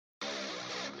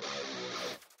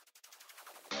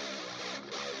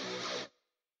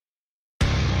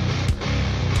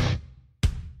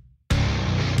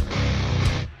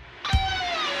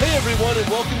everyone,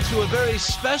 and welcome to a very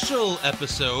special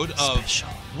episode of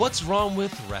What's Wrong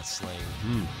with Wrestling.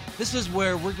 This is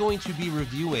where we're going to be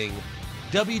reviewing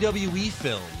WWE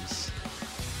films,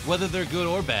 whether they're good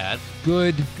or bad.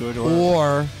 Good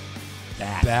or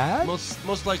bad?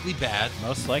 Most likely bad.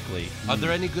 Most likely. Are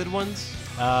there any good ones?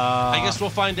 I guess we'll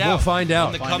find out. We'll find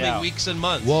out. In the coming weeks and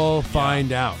months. We'll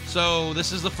find out. So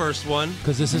this is the first one.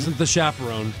 Because this isn't the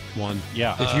chaperone one.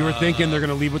 Yeah. If you were thinking they're going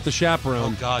to leave with the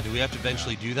chaperone. Oh, God, do we have to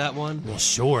eventually do that one? Well,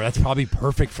 sure. That's probably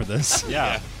perfect for this.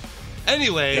 Yeah.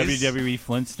 Anyways. WWE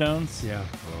Flintstones. Yeah.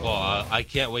 Well, I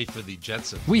can't wait for the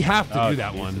Jetsons. We have to do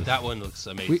that Jesus. one. That one looks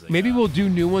amazing. Maybe we'll do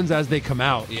new ones as they come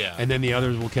out. Yeah. And then the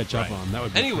others will catch up on. That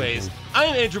would be Anyways, cool.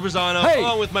 I'm Andrew Pisano, Hey.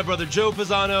 along with my brother Joe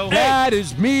Pisano. That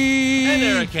is me. And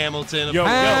Eric Hamilton. of Yo.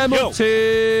 course.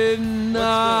 Hamilton.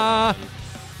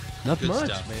 What's Not Good much,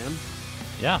 stuff. man.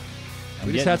 Yeah.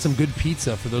 We just had some good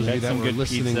pizza for those We of you had that some were good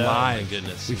listening pizza. live. Oh, my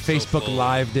goodness. We I'm so Facebook full.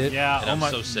 Lived it. Yeah. And Oh I'm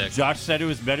my. so sick. Josh said it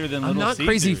was better than I'm Little not Caesars.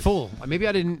 crazy full. Maybe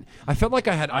I didn't. I felt like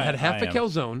I had half I a am.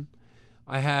 calzone.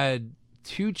 I had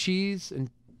 2 cheese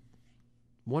and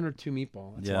 1 or 2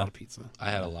 meatball. That's a Yeah. lot of pizza. I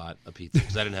had a lot of pizza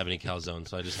because I didn't have any calzone,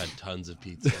 so I just had tons of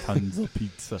pizza. Tons of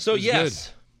pizza. So was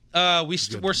yes,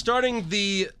 we're starting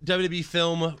the WWE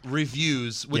film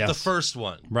reviews with the Yes. first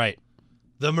one, Right.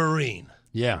 The Marine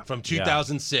Yeah. from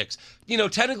 2006. You know,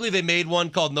 technically they made one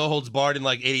called No Holds Barred in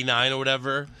like '89 or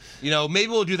whatever. You know,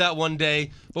 maybe we'll do that one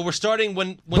day. But we're starting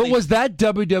when But they, was that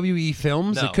WWE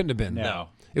Films? No. It couldn't have been. No.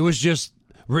 It was just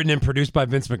written and produced by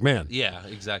Vince McMahon. yeah,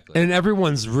 exactly. And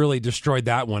everyone's really destroyed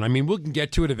that one. I mean, we can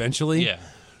get to it eventually. yeah,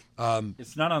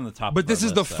 It's not on the top. But of this our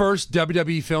is the list, though. first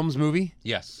WWE Films movie,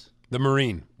 yes, The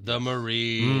Marine. The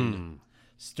Marine,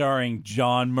 starring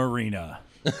John Marina.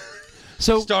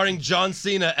 So, starring John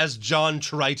Cena as John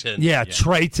Triton. yeah,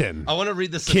 Triton. I want to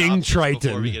read the King synopsis before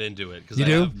Triton. we get into it. 'Cause You I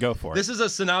do? have- Go for it. This is a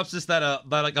synopsis that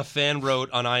like a fan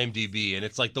wrote on IMDb, and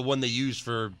it's like the one they use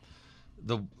for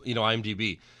the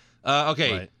IMDb.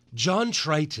 Okay, Right. John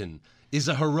Triton is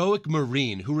a heroic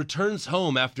Marine who returns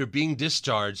home after being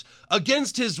discharged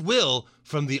against his will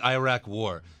from the Iraq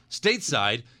War.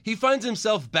 Stateside, he finds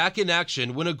himself back in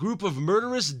action when a group of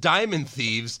murderous diamond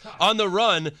thieves on the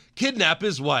run kidnap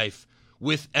his wife.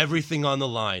 With everything on the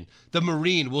line, the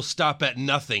Marine will stop at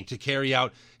nothing to carry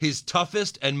out his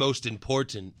toughest and most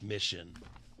important mission.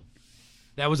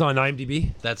 That was on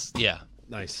IMDb? That's, yeah.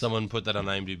 Nice. Someone put that on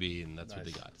IMDb, and that's what they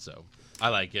got. So I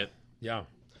like it. Yeah.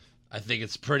 I think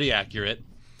it's pretty accurate.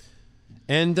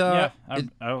 And Yeah.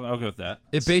 I'll go with that.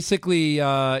 it basically,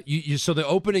 so the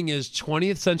opening is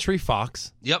 20th Century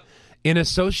Fox Yep. in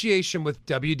association with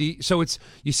WD. So it's,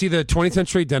 you see the 20th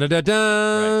Century, dun dun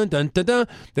dun dun dun dun.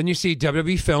 Then you see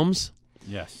WWE Films.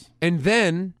 Yes. And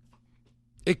then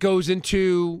it goes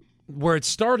into where it's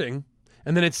starting.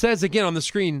 And then it says again on the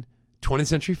screen, 20th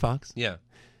Century Fox Yeah.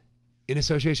 in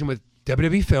association with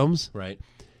WWE Films. Right.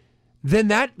 Then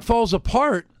that falls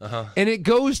apart, and it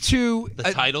goes to The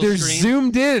title they're screen?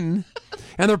 zoomed in,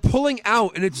 and they're pulling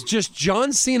out, and it's just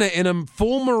John Cena in a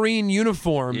full Marine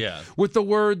uniform, Yeah. with the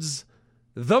words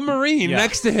 "The Marine" Yeah.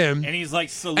 next to him, And he's like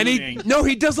and saluting.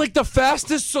 he does like the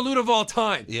fastest salute of all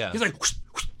time. Yeah. He's like,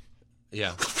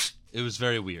 Yeah. It was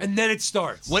very weird. and then it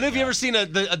starts. When have you ever seen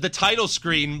the title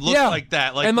screen look yeah, like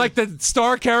that? and like the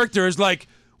star character is like,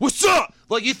 "What's up?"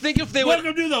 like you think if they would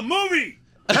Welcome to the movie.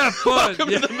 Have fun. welcome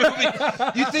to the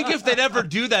movie, you think if they'd ever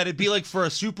do that, it'd be like for a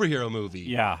superhero movie.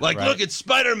 Yeah, Like, right. look, it's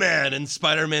Spider-Man, and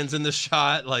Spider-Man's in the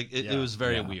shot. Like, it was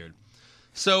very weird.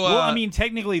 So, Well, I mean,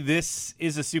 technically, this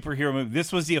is a superhero movie.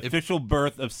 This was the official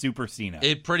birth of Super Cena.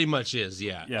 it pretty much is,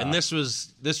 yeah. Yeah. And this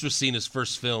was Cena's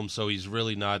first film, so he's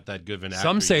really not that good of an actor.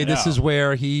 Some say yet. this is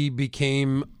where he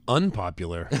became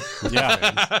unpopular.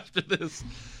 yeah. After this.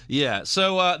 Yeah.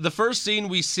 So the first scene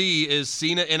we see is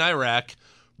Cena in Iraq,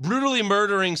 brutally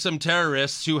murdering some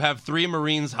terrorists who have 3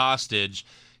 Marines hostage.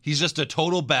 He's just a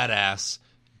total badass,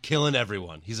 killing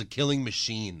everyone. He's a killing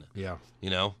machine. Yeah.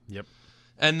 You know. Yep.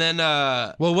 And then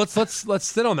Well, let's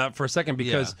sit on that for a second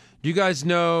because Yeah. do you guys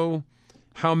know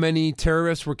how many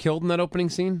terrorists were killed in that opening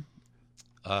scene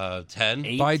 10.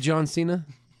 8? by John Cena?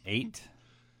 8?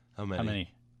 How many? How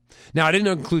many? Now, I didn't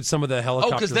include some of the Oh,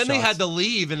 helicopter because then they shots. had to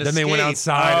leave and Then they escape. went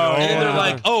outside. Oh, And then they're yeah.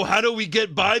 like, "Oh, how do we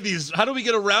get by these? How do we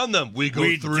get around them? We go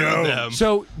through them."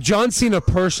 So John Cena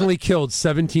personally killed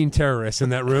 17 terrorists in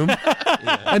that room,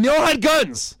 and they all had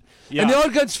guns. Yeah. And they all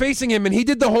had guns facing him, and he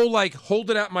did the whole like hold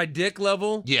it at my dick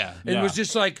level. Yeah. and Yeah. was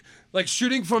just like Like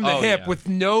shooting from the Oh, hip yeah. with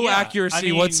no Yeah, accuracy I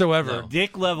mean, whatsoever.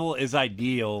 Dick level is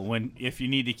ideal if you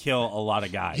need to kill a lot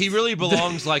of guys. He really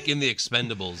belongs like in the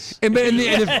Expendables. And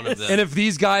One of them. if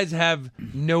these guys have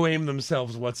no aim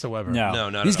themselves whatsoever. No. No,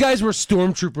 not These at all. guys were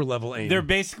stormtrooper level aim. They're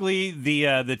basically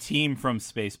the team from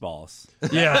Spaceballs.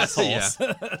 yeah. Yeah.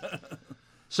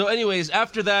 So, anyways,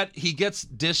 after that, he gets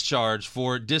discharged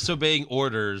for disobeying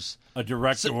orders. A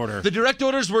direct order. The direct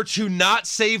orders were to not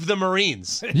save the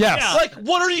Marines. Yes. Like,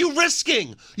 what are you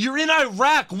risking? You're in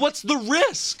Iraq. What's the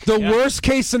risk? The worst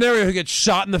case scenario, he gets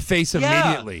shot in the face Yeah.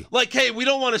 immediately. Like, hey, we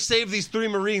don't want to save these 3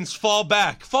 Marines. Fall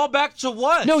back. Fall back to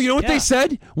what? No, you know what Yeah. they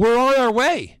said? We're on our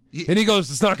way. And he goes,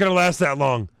 it's not going to last that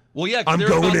long. Well, yeah, 'cause I'm they're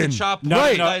going about in. to chop not one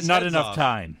enough, guy's not heads enough off.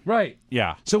 time. Right.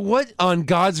 Yeah. So what on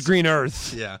God's green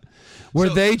earth Yeah. were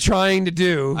So- they trying to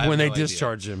do I have when they no idea.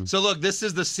 discharge him? So look, this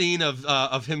is the scene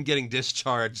of him getting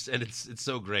discharged, and it's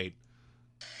so great.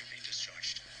 Be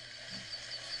discharged.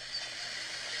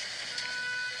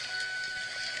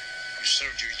 You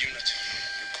served your unit,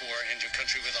 your corps, and your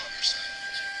country with honors.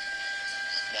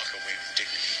 Walk away with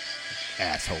dignity.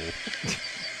 Asshole.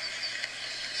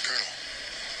 Colonel,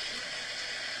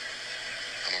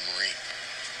 I'm a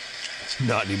Marine.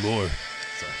 Not anymore.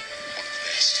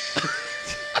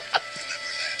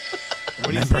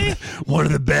 One of the best. Remember that. What do you say? One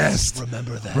of the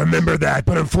best. Remember that.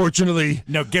 But unfortunately,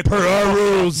 No, get per the our fuck off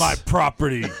rules, my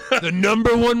property. the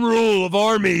number one rule of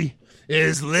Army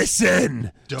is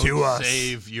listen Don't to us.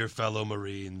 save your fellow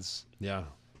Marines. Yeah.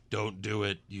 Don't do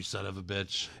it, you son of a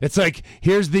bitch. It's like,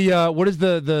 here's the, what is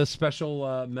the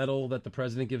special medal that the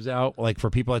president gives out, like for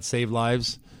people that save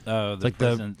lives? Oh, like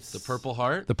the The Purple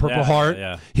Heart? The Purple Yeah, Heart.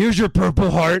 yeah. Here's your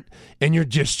Purple Heart and your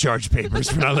discharge papers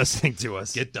for not listening to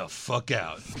us. Get the fuck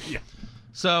out. Yeah.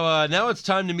 So now it's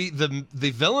time to meet the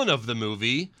villain of the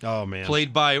movie, Oh, man.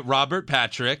 played by Robert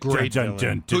Patrick, Great Dun, villain.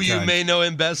 dun, who dun, you dun. may know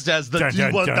him best as the Dun,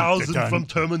 dun, dun, dun, T-1000 dun. from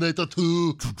Terminator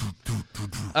 2.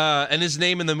 And his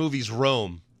name in the movie's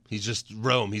Rome. He's just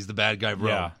Rome. He's the bad guy, Rome.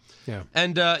 Yeah. Yeah.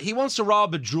 And he wants to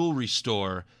rob a jewelry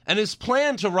store. And his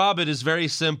plan to rob it is very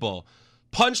simple.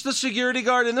 Punch the security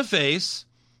guard in the face,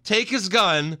 take his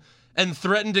gun, and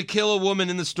threaten to kill a woman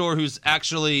in the store who's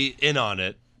actually in on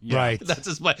it. Right. That's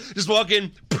his plan. Just walk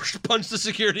in, punch the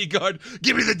security guard,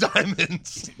 give me the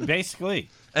diamonds. Basically.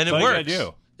 And it That's all you works. gotta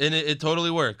do. And it totally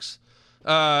works.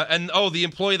 The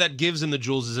employee that gives him the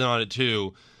jewels is in on it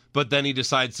too. But then he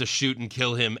decides to shoot and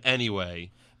kill him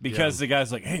anyway. Because the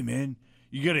guy's like, hey, man,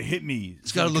 you got to hit me.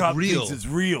 It's gotta look real. It's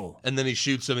real. And then he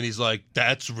shoots him, and he's like,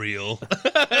 "That's real."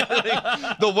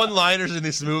 The one-liners in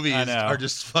this movie I know. are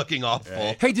just fucking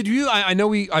awful. Hey, did you? I know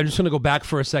we. I'm just gonna go back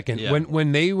for a second. Yeah.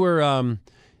 When they were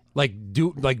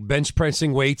like bench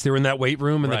pressing weights, they were in that weight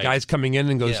room, and Right. the guy's coming in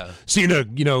and goes, Yeah. Cena,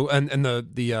 and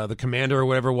the commander or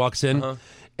whatever walks in, Uh-huh.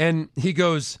 and he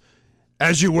goes,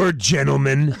 "As you were,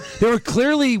 gentlemen." There were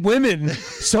clearly women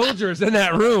soldiers in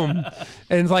that room,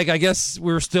 and like I guess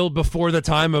we were still before the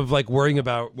time of like worrying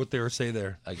about what they were saying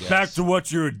there. I guess. Back to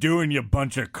what you were doing, you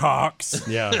bunch of cocks.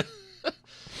 Yeah.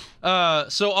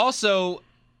 So also,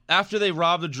 after they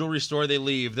rob the jewelry store, they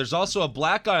leave. There's also a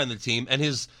black guy on the team, and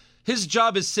his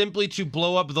job is simply to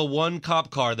blow up the one cop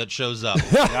car that shows up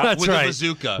That's with right. a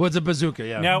bazooka. What's a bazooka?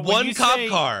 Yeah. Now, when One you cop say-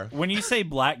 car. When you say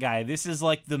black guy, this is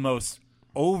like the most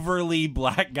overly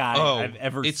black guy I've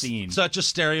ever it's seen. such a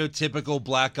stereotypical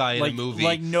black guy in Like- a movie.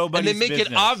 like nobody's And they make it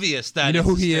business. obvious that You know it's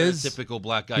who a he is? stereotypical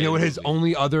black guy. You know in what a his movie.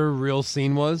 only other real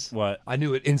scene was? What? I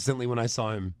knew it instantly when I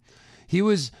saw him. He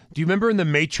was. Do you remember in The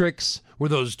Matrix where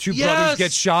those two Yes! brothers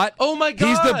get shot? Oh my He's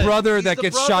the God! brother He's that the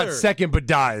gets brother. shot second but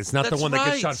dies, not the That's one that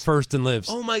gets right. shot first and lives.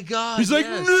 Oh my god! He's like,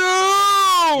 yes.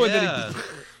 no! And then Yeah.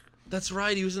 That's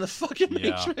right. He was in the fucking Yeah.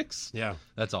 Matrix. yeah.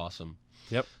 That's awesome.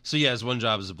 Yep. So yeah, his one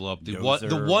job is to blow up the Dozer one.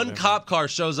 The or one whatever. cop car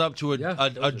shows up to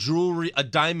a jewelry, a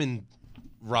diamond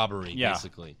robbery, Yeah.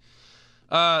 basically.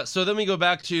 So then we go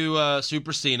back to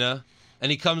Super Cena, and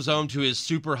he comes home to his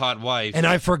super hot wife. And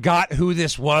I forgot who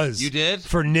this was. You did?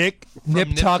 For Nip Nip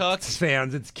Tuck Tuck?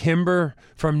 fans, it's Kimber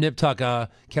from Nip Tuck.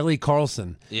 Kelly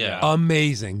Carlson. Yeah.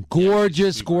 Amazing.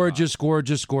 Gorgeous, super gorgeous,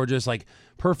 gorgeous, gorgeous. Like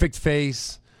perfect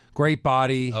face, great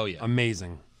body. Oh, yeah.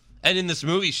 Amazing. And in this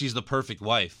movie, she's the perfect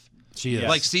wife. She is.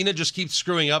 Like Cena just keeps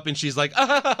screwing up, and she's like,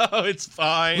 "Oh, it's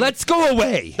fine." Let's go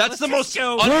away. That's the most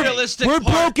go. unrealistic We're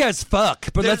part. broke as fuck,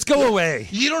 but let's go away.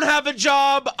 You don't have a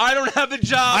job. I don't have a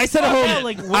job. I said Yeah, home.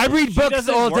 like, I read she books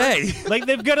doesn't all work. day. Like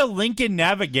they've got a Lincoln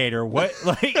Navigator. What?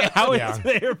 Like how is Yeah.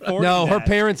 they affording No, her that?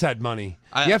 parents had money.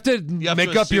 You have to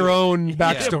make up your own Yeah,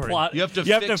 backstory. You have to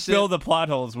you have to fix fill it. the plot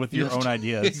holes with your own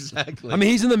ideas. Exactly. I mean,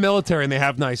 he's in the military and they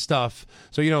have nice stuff.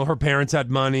 So, her parents had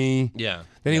money. yeah.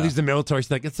 Then he leaves the military. She's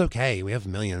like, it's okay. We have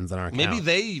millions on our account. Maybe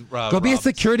they Go be a robbed-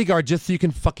 security guard just so you can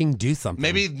fucking do something.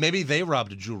 Maybe they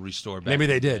robbed a jewelry store. Back Maybe in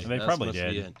they the did. day. They That's probably must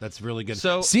be did. it. That's really good.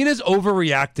 So- Cena's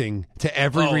overreacting to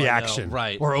every Oh, I know, reaction.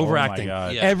 right. Or my overacting.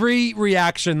 God. Yeah. Every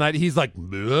reaction that he's like,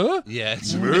 "Bleh?" Yeah,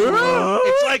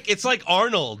 it's like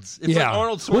Arnold's. It's like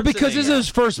Arnold Schwarzenegger. Well, because this is his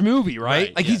first movie, right?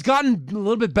 Right, Like yeah. he's gotten a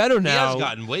little bit better he now. has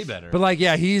gotten way better. But like,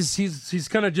 yeah, he's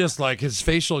kind of just like his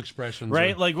facial expressions.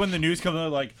 Right? are- Like when the news comes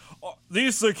out, like, "Oh,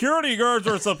 these security guards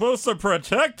are supposed to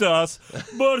protect us,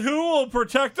 but who will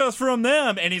protect us from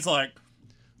them?" And he's like,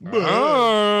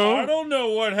 I don't know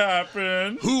what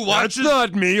happened. who That's watches?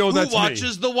 not me. Oh, Who that's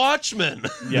watches The Watchmen?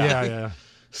 Yeah.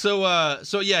 So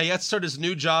yeah, he had to start his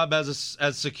new job as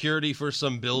security for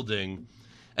some building,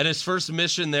 and his first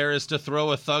mission there is to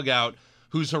throw a thug out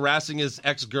who's harassing his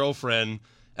ex-girlfriend,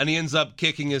 and he ends up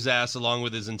kicking his ass along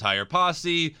with his entire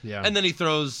posse. Yeah. And then he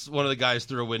throws one of the guys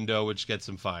through a window, which gets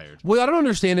him fired. What I don't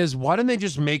understand is why didn't they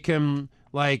just make him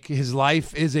like his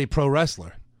life is a pro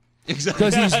wrestler? Exactly.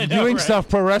 Because he's I know, doing right? stuff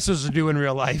pro wrestlers do in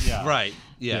real life. Yeah. Right.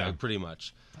 Yeah, pretty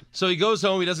much. So he goes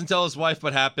home. He doesn't tell his wife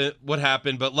what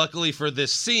happened, but luckily for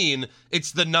this scene,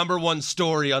 it's the #1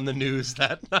 story on the news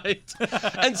that night.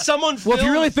 And someone Well, if you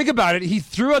filmed- really think about it, he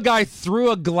threw a guy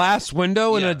through a glass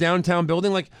window in Yeah. a downtown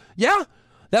building. Like, yeah,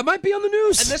 that might be on the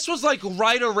news. And this was like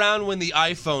right around when the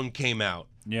iPhone came out.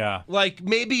 Yeah. Like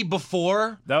maybe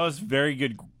before. That was very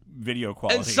good video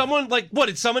quality. And someone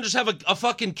did someone just have a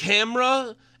fucking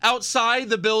camera outside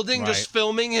the building just Right.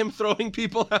 filming him throwing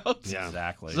people out? Yeah.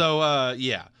 Exactly. So,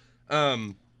 yeah.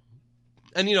 And,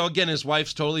 again, his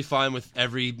wife's totally fine with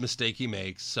every mistake he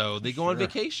makes. So they go on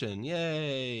vacation.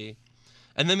 Yay.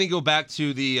 And then we go back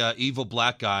to the evil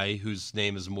black guy whose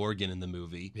name is Morgan in the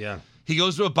movie. Yeah. He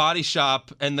goes to a body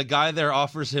shop, and the guy there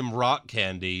offers him rock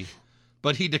candy,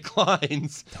 but he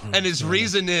declines. And his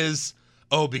reason is,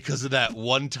 because of that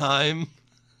one time.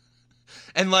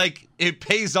 And, it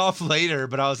pays off later,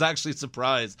 but I was actually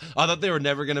surprised. I thought they were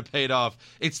never going to pay it off.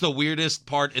 It's the weirdest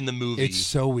part in the movie. It's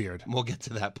so weird. We'll get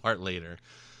to that part later.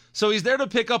 So he's there to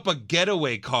pick up a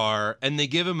getaway car, and they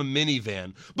give him a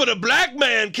minivan. But a black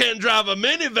man can't drive a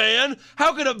minivan.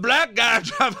 How could a black guy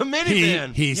drive a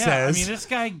minivan? He yeah, says. I mean, this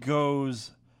guy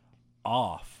goes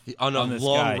off on a this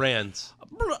long guy. rant.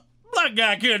 Black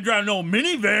guy can't drive no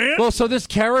minivan. well, so this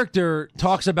character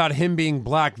talks about him being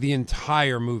black the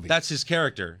entire movie. That's his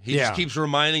character. He Yeah. just keeps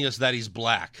reminding us that he's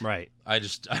black. right. I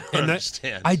don't And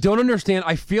understand. I don't understand.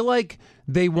 I feel like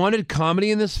they wanted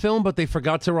comedy in this film, but they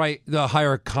forgot to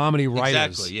hire comedy writers.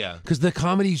 Exactly, yeah. Because the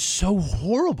comedy's so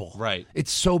horrible. Right.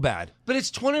 It's so bad. But it's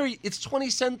it's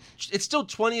still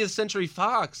 20th Century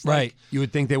Fox. Right. You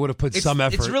would think they would have put It's, some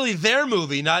effort. It's really their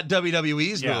movie, not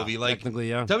WWE's Yeah, movie. Like technically,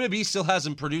 yeah. WWE still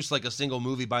hasn't produced a single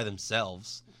movie by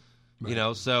themselves.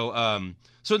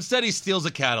 So instead he steals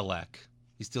a Cadillac.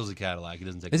 He steals a Cadillac. He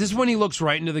doesn't take. Is this when he looks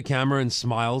right into the camera and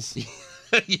smiles?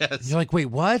 Yes. You're like, wait,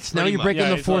 what? Now Pretty you're much. breaking Yeah,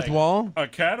 the he's fourth like- wall? A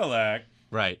Cadillac.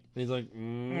 Right. He's like,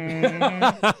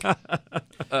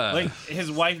 Like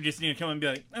his wife just need to come and be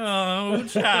like, "Oh,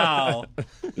 chow."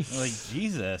 Like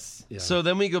Jesus. Yeah. So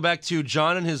then we go back to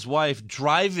John and his wife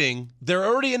driving. They're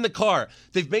already in the car.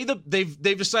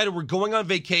 They've decided we're going on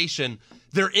vacation.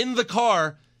 They're in the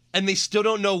car and they still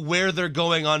don't know where they're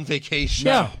going on vacation.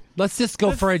 yeah, let's just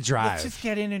go for a drive. Let's just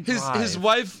get in and His drive.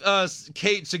 wife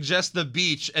Kate suggests the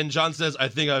beach, and John says, "I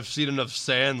think I've seen enough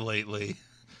sand lately,"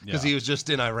 because Yeah. he was just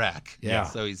in Iraq. Yeah.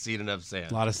 so he's seen enough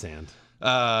sand. a lot of sand.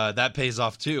 That pays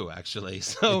off too, actually.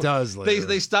 So It does later.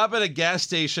 They stop at a gas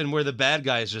station where the bad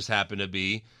guys just happen to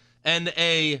be, and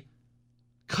a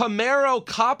Camaro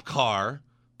cop car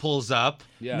pulls up.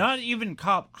 Yeah. Not even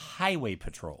cop, highway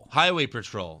patrol. Highway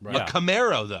patrol. Yeah. A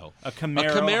Camaro though. A Camaro,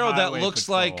 that highway looks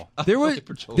patrol. like a There was highway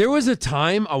patrol. there was a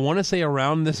time, I want to say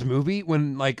around this movie,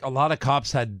 when like a lot of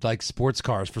cops had like sports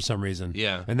cars for some reason.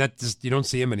 Yeah. And that just, you don't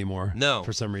see them anymore. No.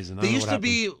 For some reason. I They don't know used what to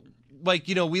be like,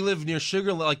 we live near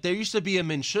Sugarland. Like there used to be them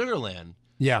in Sugarland,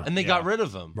 Yeah. and they got rid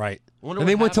of them. right. wonder And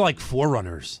they what went to happened. like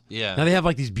Forerunners. Yeah. Now they have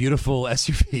like these beautiful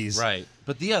SUVs. Right.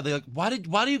 But yeah, they're like, why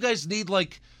do you guys need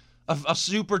like a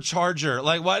supercharger?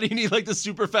 Like, why do you need like the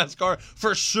super fast car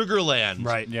for Sugarland?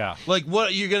 Right. Yeah. Like,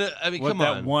 what you're gonna? I mean, What, come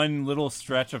that on. one little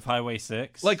stretch of Highway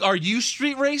 6? Like, are you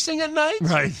street racing at night?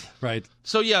 Right. Right.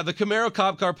 So yeah, the Camaro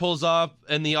cop car pulls up,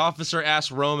 and the officer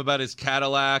asks Rome about his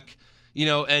Cadillac.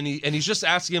 And he's just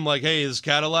asking him like, "Hey, is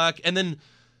Cadillac?" And then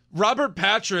Robert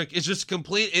Patrick is just a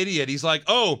complete idiot. He's like,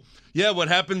 "Oh, yeah, what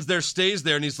happens there stays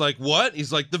there." And he's like, "What?"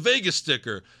 He's like, "The Vegas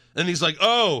sticker." And he's like,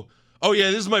 "Oh, Oh,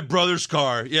 yeah, this is my brother's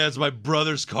car. Yeah, it's my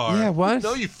brother's car. Yeah, what?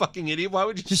 No, you fucking idiot. Why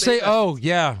would you Just say say, that? oh,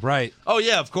 yeah, right. Oh,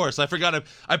 yeah, of course. I forgot.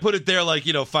 I put it there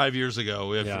 5 years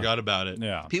ago. I Yeah. forgot about it.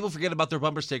 Yeah. People forget about their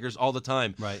bumper stickers all the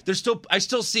time. Right. I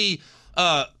still see,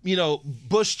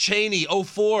 Bush Cheney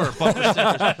 04 bumper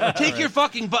stickers. Take your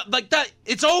fucking like that.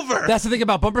 It's over. That's the thing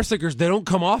about bumper stickers. They don't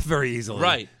come off very easily.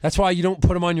 Right. That's why you don't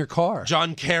put them on your car.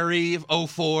 John Kerry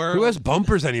 04. Who has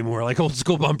bumpers anymore? Like old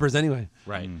school bumpers anyway.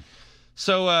 Right.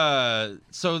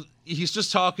 So he's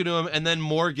just talking to him, and then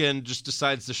Morgan just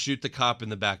decides to shoot the cop in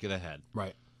the back of the head.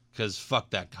 Right. Because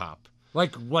fuck that cop.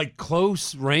 Like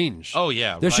close range. Oh,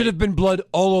 yeah. There should have been blood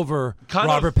all over Kind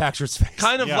Robert of- Paxton's face.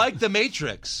 Kind of Yeah. like the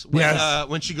Matrix when, Yes.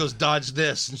 when she goes dodge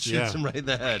this and shoots Yeah. him right in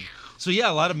the head. So yeah,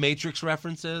 a lot of Matrix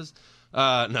references.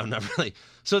 No, not really.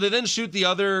 So they then shoot the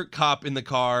other cop in the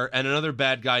car, and another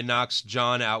bad guy knocks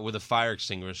John out with a fire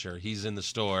extinguisher. He's in the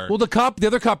store. Well, the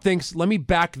other cop thinks, let me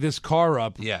back this car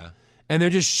up. Yeah. And they're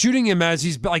just shooting him as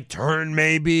he's like, turn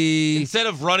maybe, Instead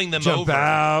of running them jump over.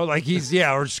 out. Like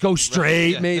or just go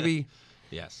straight Yeah. maybe.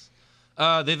 Yes.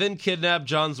 They then kidnap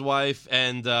John's wife,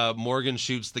 and Morgan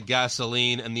shoots the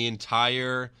gasoline, and the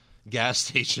entire gas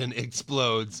station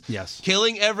explodes. Yes.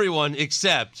 Killing everyone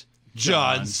except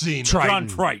John Cena. Triton.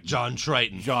 John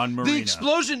Triton. John Marino. The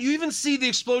explosion, you even see the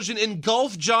explosion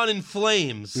engulf John in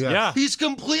flames. Yeah. He's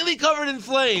completely covered in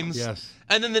flames. Yes.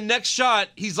 And then the next shot,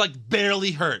 he's like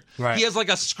barely hurt. Right. He has like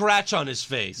a scratch on his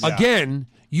face. Again,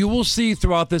 you will see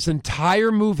throughout this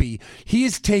entire movie, he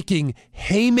is taking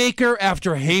haymaker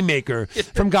after haymaker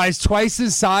from guys twice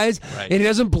his size, Right. and he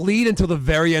doesn't bleed until the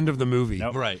very end of the movie.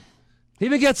 Nope. Right. He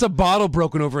even gets a bottle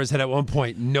broken over his head at one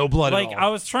point. No blood Like, at I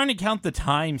all. was trying to count the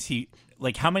times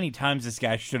how many times this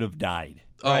guy should have died.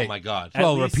 Oh Right. my God. At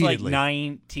Well, least, repeatedly. like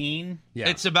 19. Yeah.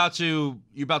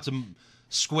 You're about to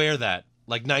square that.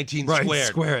 Like 19 Right, squared.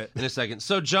 square it. In a second.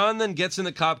 So John then gets in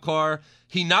the cop car.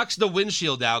 He knocks the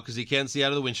windshield out because he can't see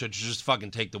out of the windshield. Just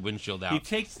fucking take the windshield out. He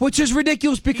takes Which is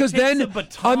ridiculous because takes then the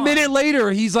baton. a minute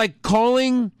later, he's like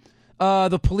calling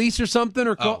the police or something.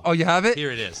 Oh, you have it?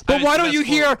 Here it is. But why don't you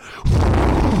hear...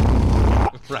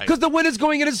 Right. Because the wind is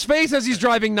going in his face as he's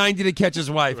driving 90 to catch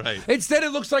his wife. Right. Instead,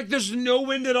 it looks like there's no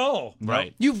wind at all.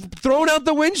 Right. You've thrown out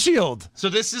the windshield. So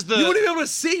this is the. You wouldn't be able to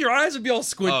see. Your eyes would be all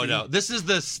squinty. Oh no! This is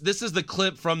the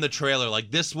clip from the trailer.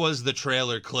 Like this was the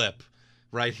trailer clip,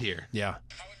 right here. Yeah.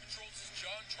 Highway Patrol, this is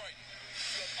John Triton.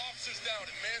 You have officers down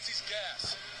at Mancy's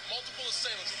Gas. Multiple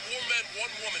assailants, 4 men, 1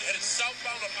 woman, headed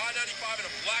southbound on I-95 in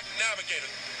a black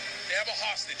Navigator. They have a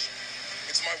hostage.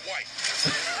 It's my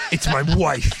wife. It's my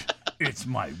wife. It's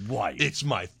my wife. It's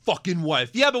my fucking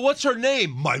wife. Yeah, but what's her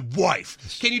name? My wife.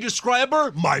 Can you describe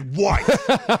her? My wife.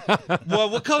 Well,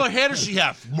 what color hair does she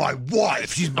have? My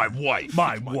wife. She's my wife.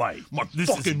 my wife. My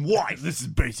fucking wife. This is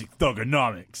basic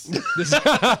thugonomics.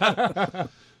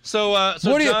 So What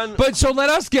do you, John, so let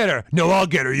us get her. No, I'll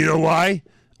get her. You know why?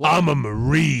 I'm a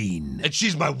Marine. and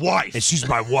she's my wife. And she's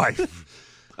my wife.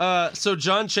 So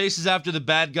John chases after the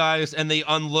bad guys, and they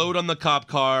unload on the cop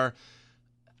car.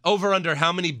 Over under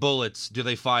how many bullets do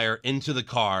they fire into the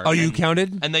car? Oh, you And-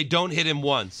 counted? And they don't hit him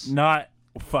once. Not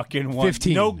fucking one.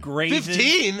 15. No grazes.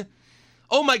 15?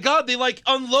 Oh my God! They like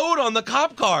unload on the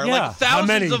cop car, Yeah. like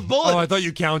thousands of bullets. Oh, I thought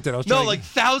you counted. I was No, trying to- like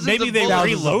thousands. Maybe of they bullets.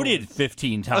 reloaded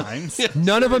 15 times.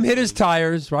 None of them hit his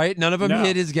tires, right? None of them No.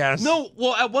 hit his gas. No,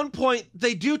 well, at one point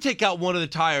they do take out one of the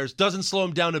tires. Doesn't slow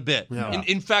him down a bit. Yeah.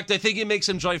 In fact, I think it makes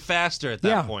him drive faster at that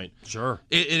Yeah. point. Sure.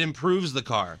 It improves the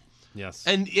car, Yes.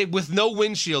 and with no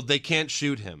windshield, they can't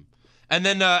shoot him. And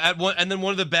then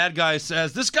one of the bad guys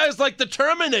says, "This guy's like the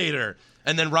Terminator."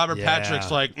 And then Robert Yeah.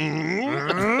 Patrick's like,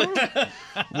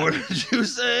 "What did you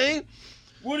say?"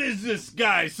 What is this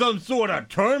guy? Some sort of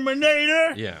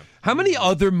Terminator? Yeah. How many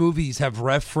other movies have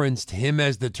referenced him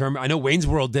as the term? I know Wayne's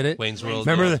World did it. Wayne's World.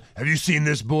 Remember? yeah. Have you seen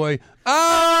this boy?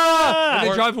 Ah! And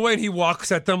they Or- drive away, and he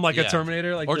walks at them like Yeah. a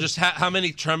Terminator. Like or the- just how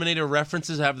many Terminator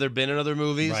references have there been in other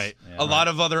movies? Right. A lot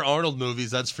of other Arnold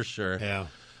movies, that's for sure.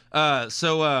 yeah.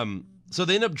 So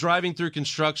they end up driving through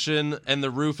construction, and the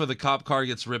roof of the cop car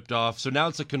gets ripped off. So now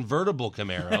it's a convertible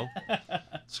Camaro.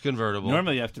 It's convertible.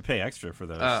 Normally you have to pay extra for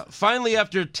those. Finally,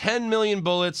 after 10 million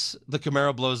bullets, the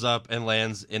Camaro blows up and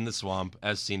lands in the swamp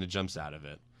as Cena jumps out of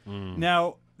it.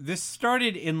 Now, this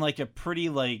started in like a pretty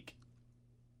like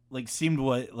seemed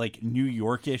like New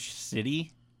Yorkish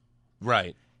city.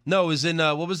 Right. No, it was in,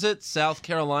 what was it? South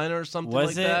Carolina or something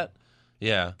Was like it? that?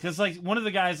 Yeah. Because like one of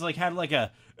the guys like had like a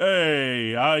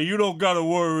hey, you don't gotta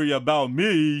worry about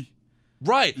me.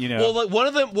 Right. You know. Well, like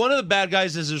one of the bad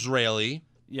guys is Israeli.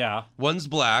 Yeah. One's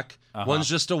black. One's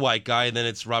just a white guy, and then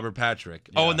it's Robert Patrick.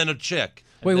 Oh, and then a chick.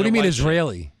 Wait, And what do then you a mean white chick.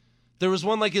 Israeli? There was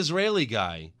one like Israeli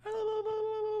guy.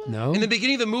 No. In the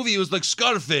beginning of the movie, he was like,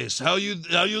 Scarface, how you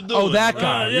doing? Oh, that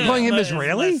guy. You're calling him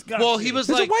Israeli? Well, he was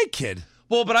He's like a white kid.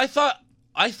 Well, but I thought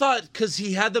because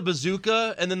he had the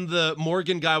bazooka, and then the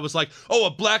Morgan guy was like, "Oh, a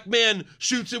black man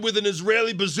shoots it with an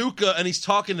Israeli bazooka," and he's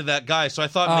talking to that guy. So I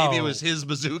thought maybe it was his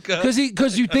bazooka.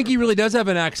 Because you think he really does have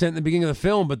an accent in the beginning of the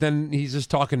film, but then he's just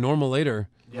talking normal later.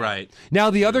 Right. Now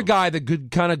the other guy, the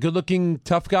good-looking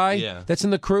tough guy, that's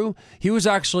in the crew, he was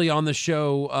actually on the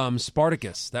show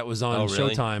Spartacus. That was on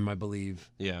really? Showtime, I believe.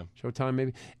 Yeah. Showtime,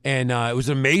 maybe. And it was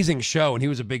an amazing show, and he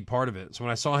was a big part of it. So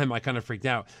when I saw him, I kind of freaked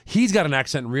out. He's got an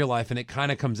accent in real life, and it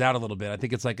kind of comes out a little bit. I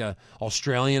think it's like a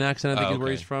Australian accent, I think is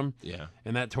where he's from. Yeah.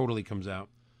 And that totally comes out.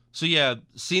 So yeah,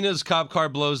 Cena's cop car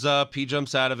blows up. He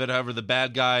jumps out of it. However, the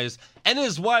bad guys and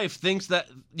his wife thinks that,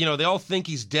 they all think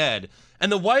he's dead.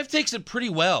 And the wife takes it pretty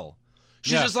well.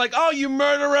 She's just like, "Oh, you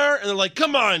murderer!" And they're like,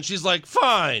 "Come on." She's like,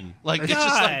 "Fine." Like, it's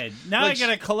just like now I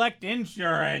gotta collect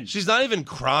insurance. She's not even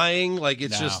crying. Like,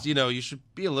 it's just, you should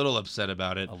be a little upset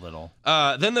about it. A little.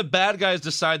 Then the bad guys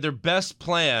decide their best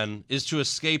plan is to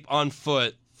escape on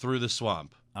foot through the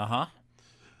swamp.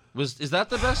 Is that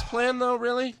the best plan, though,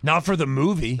 really? Not for the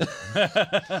movie.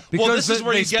 Because this is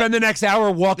where they you spend the next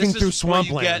hour walking through where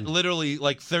swampland. you get literally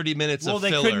like 30 minutes of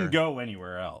filler. Well, they couldn't go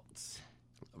anywhere else.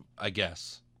 I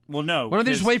guess. Well, no. Why don't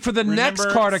they just wait for the next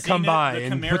car to come by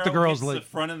and put the girls the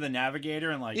front of the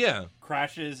Navigator and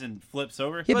crashes and flips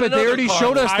over. Yeah, but they already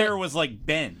showed us the that tire was like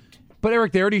bent. But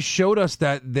Eric, they already showed us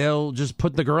that they'll just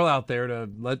put the girl out there to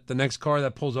let the next car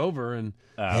that pulls over and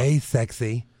hey,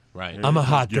 sexy, right? I'm a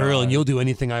hot girl and you'll do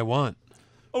anything I want.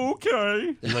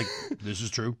 Okay. Like, this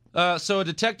is true. So a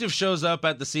detective shows up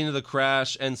at the scene of the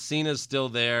crash, and Cena's still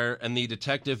there, and the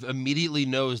detective immediately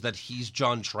knows that he's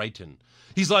John Triton.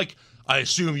 He's like, "I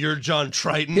assume you're John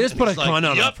Triton." He just put a like, gun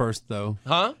on him first, though.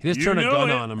 Huh? He just turned a gun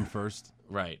on him first.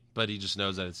 Right, but he just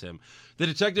knows that it's him. The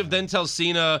detective then tells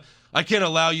Cena, "I can't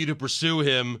allow you to pursue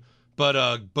him, but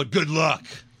good luck."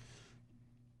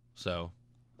 So,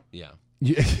 yeah.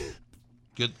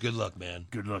 Good luck, man.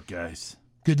 Good luck, guys.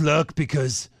 Good luck,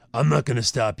 because I'm not going to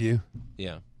stop you.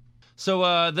 Yeah.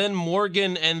 So then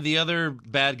Morgan and the other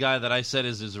bad guy that I said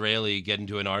is Israeli get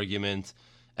into an argument,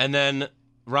 and then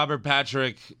Robert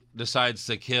Patrick decides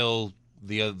to kill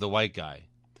the white guy.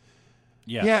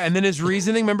 Yeah. Yeah, and then his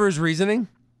reasoning, remember his reasoning?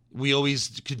 We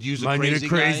always could use I need a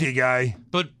crazy guy.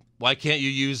 But why can't you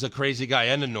use a crazy guy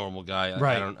and a normal guy?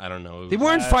 Right. I don't know. They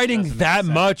weren't fighting that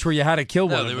much where you had to kill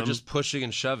one of them. No, they were just pushing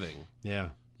and shoving. Yeah.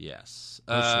 Yes.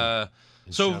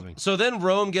 So then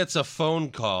Rome gets a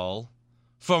phone call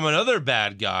from another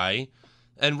bad guy,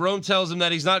 and Rome tells him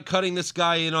that he's not cutting this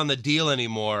guy in on the deal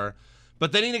anymore.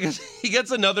 But then he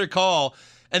gets another call,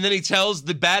 and then he tells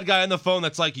the bad guy on the phone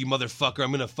that's like, "You motherfucker,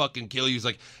 I'm going to fucking kill you." He's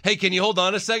like, "Hey, can you hold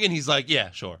on a second?" He's like, "Yeah,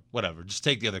 sure, whatever. Just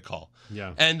take the other call."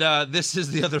 Yeah. And this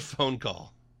is the other phone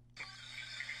call.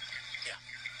 Yeah.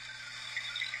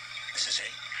 This is it.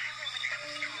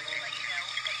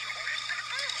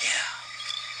 Yeah.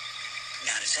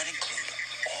 Now, does that include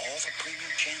all the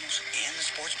premium channels and the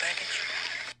sports package?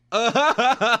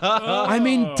 I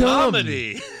mean, dumb.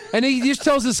 Comedy. And he just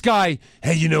tells this guy,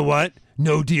 "Hey, you know what?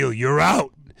 No deal. You're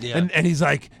out." Yeah. And he's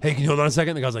like, "Hey, can you hold on a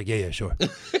second?" The guy's like, "Yeah, sure."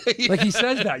 Like, he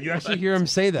says that. You actually hear him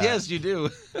say that. Yes, you do.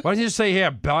 Why don't you just say,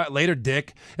 "Yeah, later,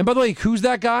 dick"? And by the way, who's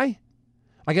that guy?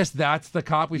 I guess that's the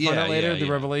cop we find out later, the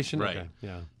revelation? Right. Okay.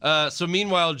 Yeah. So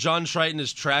meanwhile, John Triton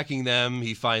is tracking them.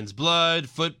 He finds blood,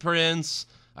 footprints,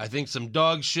 I think some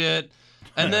dog shit,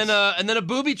 and then a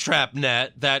booby trap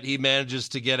net that he manages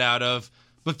to get out of.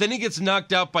 But then he gets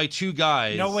knocked out by two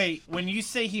guys. No, wait. When you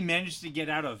say he managed to get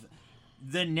out of,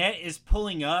 the net is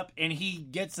pulling up, and he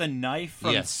gets a knife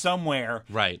from somewhere,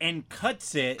 right, and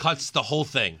cuts the whole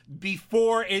thing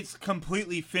before it's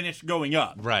completely finished going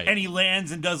up, right, and he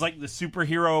lands and does like the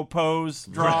superhero pose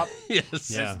drop, yes,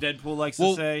 as Deadpool likes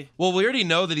to say. Well, we already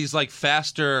know that he's like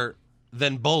faster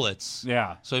than bullets,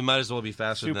 so he might as well be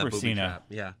faster than that booby Cena.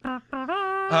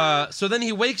 trap, So then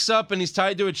he wakes up and he's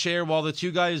tied to a chair while the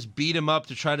two guys beat him up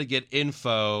to try to get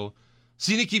info.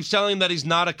 Cena keeps telling him that he's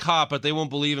not a cop, but they won't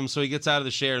believe him, so he gets out of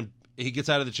the chair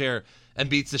and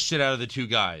beats the shit out of the two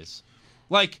guys.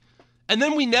 And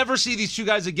then we never see these two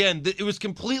guys again. It was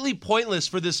completely pointless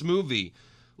for this movie.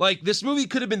 Like, this movie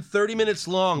could have been 30 minutes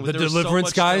long. The there was Deliverance so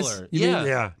much guys? filler.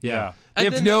 Yeah. They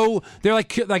And have then- they're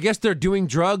like, I guess they're doing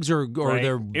drugs or Right.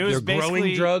 they're It was growing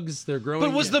basically- drugs. They're growing.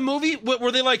 But was the movie,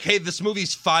 were they like, "Hey, this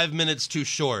movie's 5 minutes too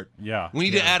short. Yeah. We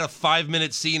need to add a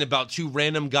 5-minute scene about two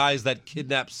random guys that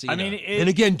kidnap Cena." I mean, and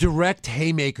again, direct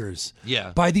haymakers.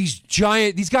 Yeah. By these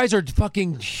guys are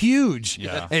fucking huge.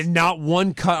 Yeah. And not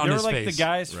one cut on they were his like face. the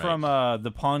guys from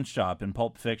the pawn shop in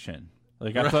Pulp Fiction.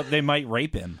 Like, I thought they might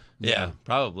rape him. Yeah,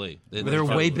 probably. But they're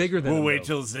way bigger than We'll him. wait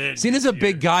though. till Zed. Cena's gets a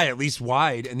big here. guy, at least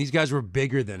wide, and these guys were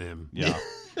bigger than him. Yeah.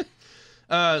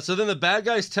 So then the bad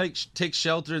guys take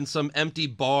shelter in some empty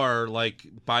bar, like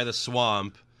by the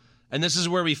swamp, and this is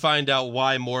where we find out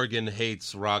why Morgan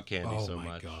hates rock candy Oh so my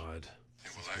much. god.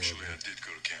 Well, actually, I did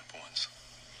go to camp once.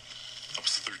 I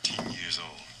was 13 years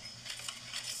old.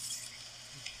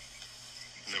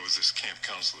 And there was this camp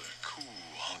counselor, cool,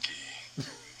 hunky,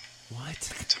 What?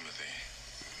 Timothy.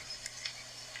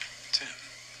 Tim.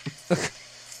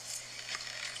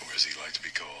 Or as he liked to be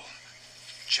called,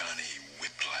 Johnny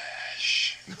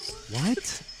Whiplash.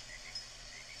 What?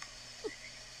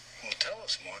 Well, tell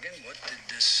us, Morgan, what did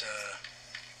this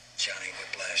Johnny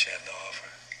Whiplash have to offer?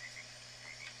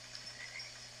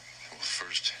 Well,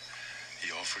 first,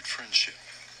 he offered friendship.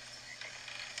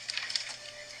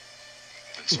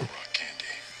 Then some rock candy.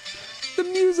 The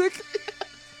music.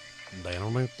 Then he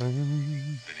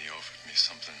offered me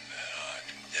something that I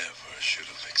never should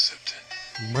have accepted.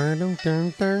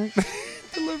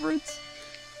 Deliverance.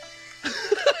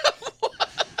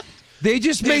 They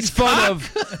just made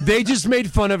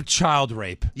fun of child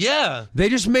rape. Yeah, They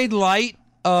just made light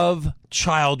of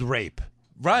child rape.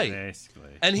 right. Basically.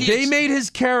 And They made his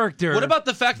character What about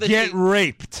the fact that get he,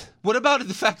 raped. What about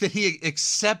the fact that he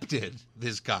accepted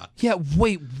his cock? Yeah,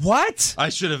 wait, what? I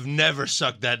should have never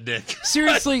sucked that dick.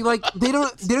 Seriously, like they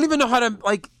don't even know how to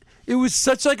like it was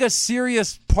such like a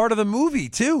serious part of the movie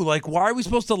too. Like why are we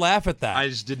supposed to laugh at that? I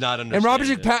just did not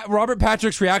understand. and Robert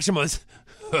Patrick's reaction was,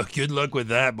 "Good luck with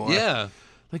that, boy." Yeah.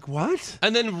 Like what?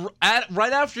 And then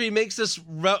right after he makes this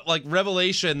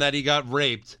revelation that he got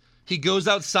raped, he goes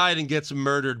outside and gets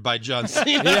murdered by John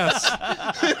Cena. Yes.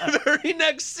 The very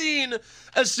next scene,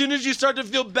 as soon as you start to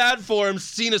feel bad for him,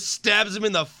 Cena stabs him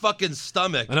in the fucking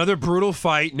stomach. Another brutal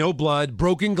fight, no blood,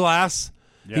 broken glass.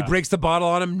 He Yeah. breaks the bottle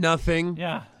on him, nothing.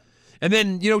 Yeah. And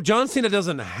then, John Cena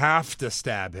doesn't have to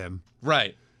stab him.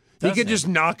 Right. He Doesn't could he? just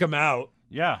knock him out.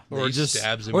 Yeah. Or He just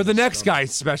stabs him or in the the next stomach. guy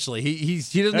especially. He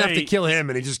doesn't have to Hey, kill him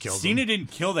and he just kills Cena him.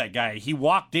 didn't kill that guy. He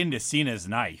walked into Cena's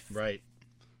knife. Right.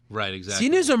 Right, exactly.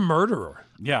 Cena's a murderer.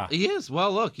 Yeah. He is.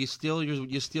 Well, look, you steal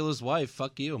his wife.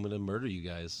 Fuck you. I'm gonna murder you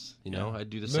guys. I'd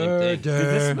do the same thing. Did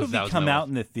this If movie that was come my out wife.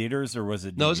 in the theaters or was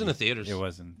it? No, it was DVD? in the theaters. It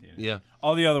was in theaters. Yeah.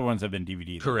 All the other ones have been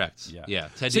DVD. though. Correct. Yeah. Yeah.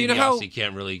 Ted So you know how- DiBiase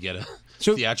can't really get a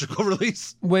So- theatrical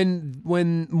release. When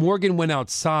Morgan went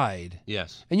outside,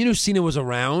 Yes. and Cena was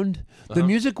around, the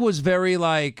music was very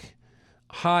like,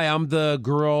 "Hi, I'm the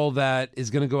girl that is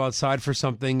going to go outside for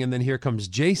something, and then here comes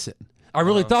Jason." I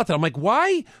really thought that. I'm like,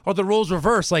 why are the roles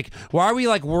reversed? Like, why are we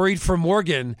like worried for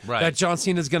Morgan Right. that John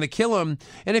Cena's going to kill him?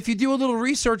 And if you do a little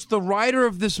research, the writer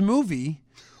of this movie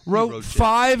wrote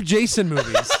 5 Jason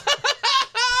movies.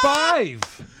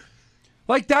 5.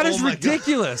 Like that is Oh my God.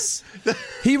 ridiculous.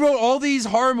 He wrote all these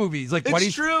horror movies. Like, why do you,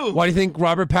 It's true. Why do you think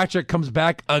Robert Patrick comes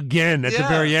back again at the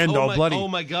very end, all bloody? Oh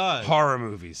my god. Horror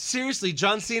movies. Seriously,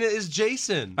 John Cena is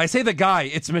Jason. I say the guy.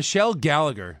 It's Michelle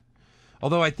Gallagher.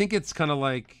 Although I think it's kind of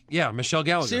like, Michelle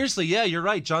Gallagher. Seriously, yeah, you're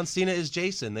right. John Cena is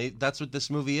Jason. That's what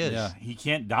this movie is. Yeah. He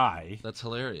can't die. That's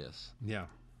hilarious. Yeah.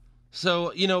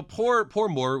 So, poor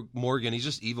Morgan, he's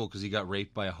just evil because he got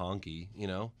raped by a honky,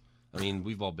 I mean,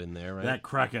 we've all been there, right? That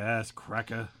cracker ass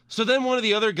cracker. So then one of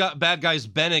the other bad guys,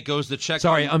 Bennett, goes to check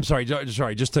Sorry, on... I'm sorry.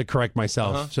 Sorry, just to correct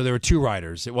myself. So there were 2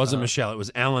 writers. It wasn't Michelle. It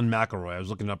was Alan McElroy. I was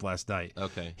looking it up last night.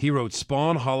 Okay. He wrote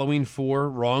Spawn, Halloween 4,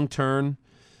 Wrong Turn,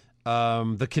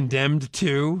 The Condemned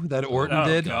 2 that Orton Oh,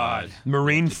 did, God.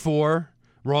 Marine 4,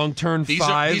 Wrong Turn These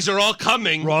 5, are all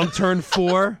coming. Wrong Turn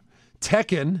 4,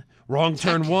 Tekken, Wrong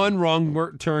Turn 1,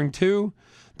 Wrong Turn 2,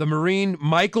 The Marine,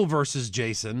 Michael versus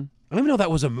Jason. I don't even know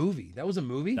that was a movie. That was a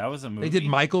movie? That was a movie? They did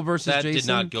Michael versus That Jason? did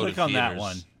not go Click to on theaters. that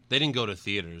one. They didn't go to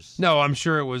theaters. No, I'm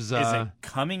sure it was... Is it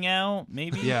coming out?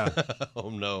 Maybe. yeah. Oh,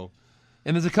 no.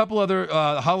 And there's a couple other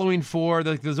Halloween 4.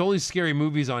 There's all these scary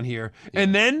movies on here.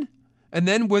 And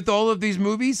then with all of these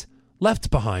movies, Left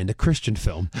Behind, a Christian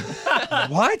film.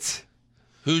 What?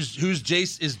 Who's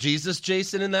Jason? Is Jesus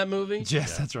Jason in that movie?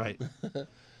 Yes, that's right.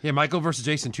 Yeah, Michael versus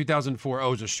Jason, 2004. Oh,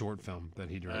 it was a short film that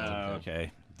he directed.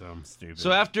 Okay. Dumb. Stupid.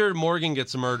 So after Morgan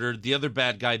gets murdered, the other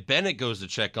bad guy, Bennett, goes to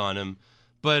check on him.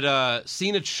 But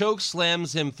Cena choke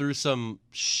slams him through some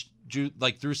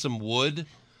through some wood.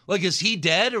 Like, is he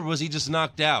dead or was he just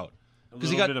knocked out?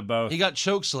 little bit of both. He got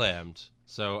choke slammed.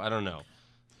 So I don't know.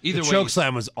 Either The way, choke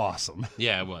slam was awesome.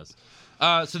 yeah, it was.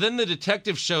 So then the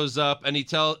detective shows up and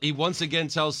he once again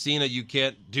tells Cena, "You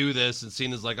can't do this," and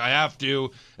Cena's like, "I have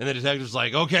to," and the detective's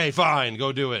like, "Okay, fine,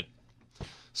 go do it."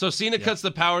 So Cena cuts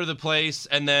the power to the place,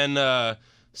 and then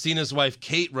Cena's wife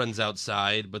Kate runs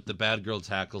outside, but the bad girl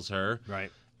tackles her.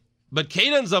 Right. But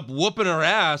Kate ends up whooping her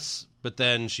ass but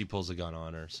then she pulls a gun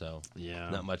on her, so Yeah.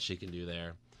 not much she can do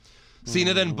there.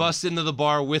 Cena then busts into the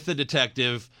bar with the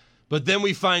detective, but then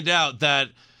we find out that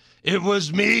it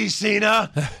was me,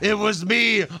 Cena. It was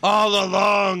me all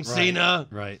along, Cena.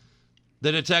 Right.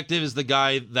 The detective is the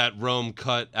guy that Rome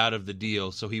cut out of the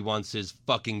deal, so he wants his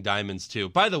fucking diamonds too.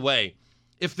 By the way,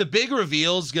 if the big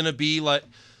reveal's gonna be like,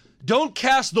 don't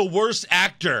cast the worst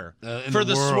actor in for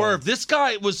the the world. swerve. This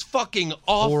guy was fucking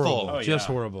awful. Horrible. Oh, Just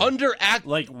yeah. horrible. Underact.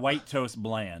 Like white toast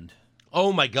bland.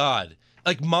 Oh my god.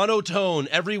 Like monotone.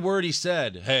 Every word he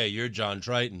said. Hey, you're John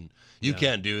Triton. You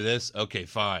can't do this. Okay,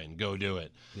 fine. Go do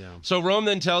it. Yeah. So Rome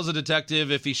then tells the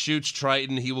detective if he shoots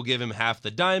Triton, he will give him half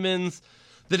the diamonds.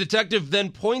 The detective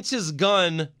then points his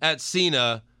gun at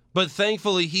Cena, but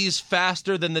thankfully he's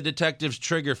faster than the detective's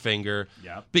trigger finger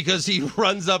Yep. because he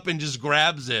runs up and just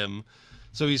grabs him.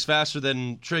 So he's faster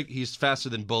than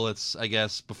bullets, I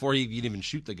guess, before he can even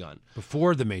shoot the gun.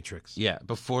 Before the Matrix. Yeah,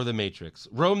 before the Matrix.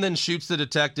 Rome then shoots the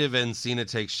detective, and Cena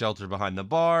takes shelter behind the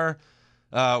bar.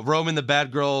 Rome and the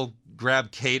bad girl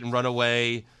grab Kate and run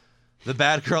away. The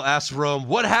bad girl asks Rome,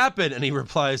 "What happened?" And he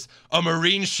replies, "A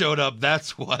Marine showed up,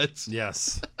 that's what."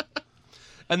 Yes.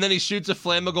 And then he shoots a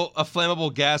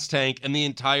flammable gas tank, and the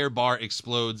entire bar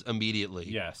explodes immediately.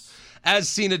 Yes. As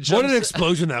Cena jumps... What an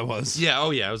explosion that was. Yeah,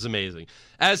 oh yeah, it was amazing.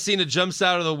 As Cena jumps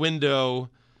out of the window,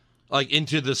 like,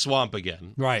 into the swamp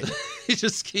again. Right. He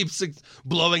just keeps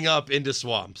blowing up into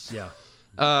swamps. Yeah.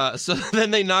 So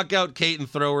then they knock out Kate and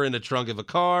throw her in the trunk of a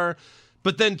car.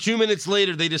 But then 2 minutes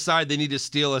later, they decide they need to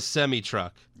steal a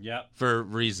semi-truck Yep. for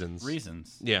reasons.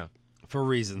 Reasons. Yeah. For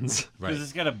reasons. Right. Because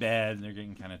it's got a bed and they're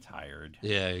getting kind of tired.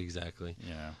 Yeah, exactly.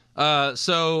 Yeah.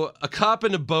 So a cop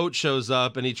in a boat shows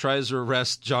up and he tries to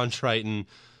arrest John Triton.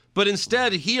 But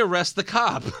instead, he arrests the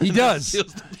cop. He does.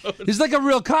 Steals the boat. He's like a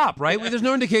real cop, right? There's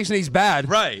no indication he's bad.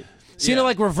 Right. Cena Yeah.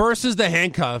 like reverses the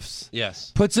handcuffs.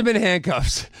 Yes. Puts him in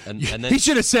handcuffs. And then he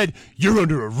should have said, "You're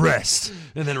under arrest,"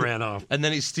 and then ran off. And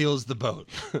then he steals the boat.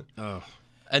 Oh.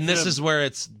 And this is where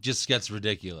it just gets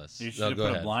ridiculous. You should No, have go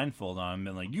put ahead. a blindfold on him and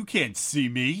been like, you can't see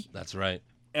me. That's right.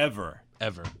 Ever.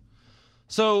 Ever.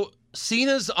 So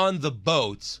Cena's on the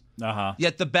boat, Uh-huh.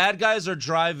 yet the bad guys are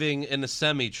driving in a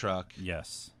semi-truck,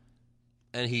 Yes.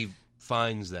 and he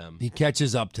finds them. He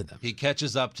catches up to them. He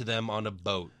catches up to them on a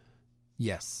boat.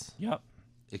 Yes. Yep.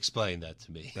 Explain that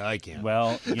to me. I can't.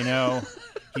 Well,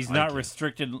 he's not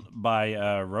restricted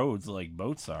by roads like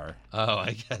boats are. Oh,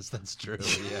 I guess that's true.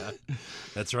 Yeah.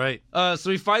 That's right. So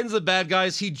he finds the bad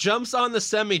guys. He jumps on the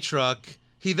semi-truck.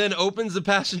 He then opens the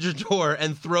passenger door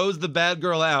and throws the bad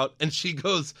girl out, and she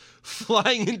goes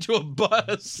flying into a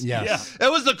bus. Yes. That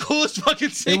was the coolest fucking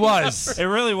scene. It was. It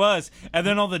really was. And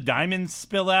then all the diamonds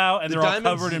spill out, and The they're all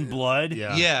diamonds- covered in blood.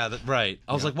 Yeah. Yeah, right.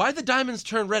 I was like, why'd the diamonds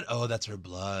turn red? Oh, that's her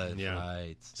blood. Yeah.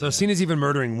 Right. So yeah. Cena's even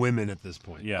murdering women at this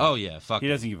point. Yeah. Oh, yeah. Fuck He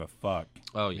it. doesn't give a fuck.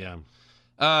 Oh, yeah.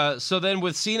 Yeah. So then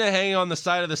with Cena hanging on the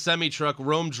side of the semi-truck,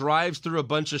 Rome drives through a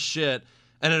bunch of shit,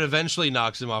 and it eventually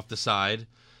knocks him off the side.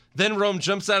 Then Rome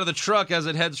jumps out of the truck as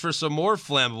it heads for some more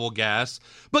flammable gas.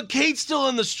 But Kate's still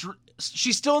in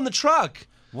she's still in the truck.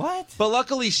 What? But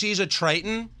luckily she's a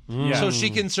Triton, Yeah. so she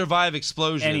can survive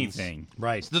explosions. Anything.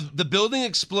 Right. The building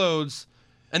explodes,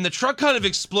 and the truck kind of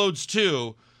explodes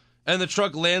too, and the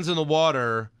truck lands in the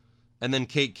water, and then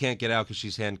Kate can't get out because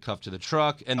she's handcuffed to the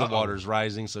truck, and the water's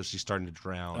rising, so she's starting to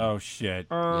drown. Oh, shit.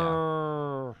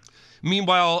 Yeah.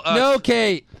 Meanwhile, No,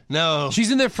 Kate. no.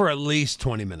 She's in there for at least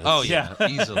 20 minutes. Oh yeah,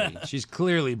 easily. She's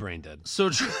clearly brain dead.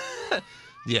 So,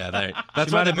 yeah, that's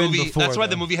She why might the have been movie. before, That's why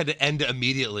the though. movie had to end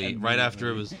immediately, right after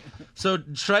it was. So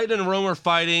Triton and Rome are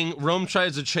fighting. Rome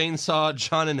tries to chainsaw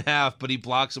John in half, but he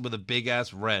blocks it with a big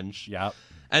ass wrench. Yep.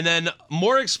 And then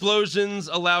more explosions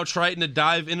allow Triton to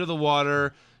dive into the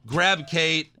water, grab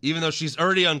Kate, even though she's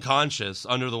already unconscious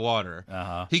under the water.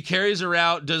 Uh-huh. He carries her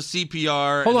out, does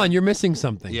CPR. Hold on, you're missing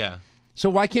something. Yeah, So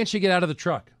why can't she get out of the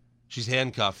truck? she's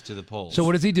handcuffed to the pole. So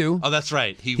what does he do? Oh, that's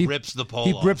right. He rips the pole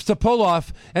He off. rips the pole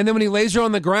off, and then when he lays her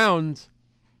on the ground,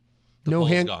 no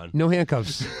pole's gone. no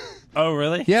handcuffs. Oh,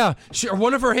 really? Yeah,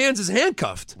 one of her hands is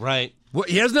handcuffed. Right. Well,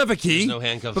 he doesn't have a key. There's no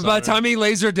handcuffs But by on the her. time he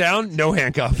lays her down, no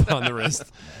handcuff on the wrist.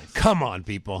 Come on,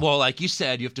 people. Well, like you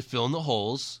said, you have to fill in the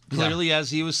holes. Clearly, as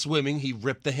he was swimming, he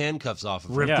ripped the handcuffs off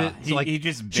of her. Ripped Yeah, it. he- Like, he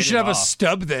just bit she should it have a off.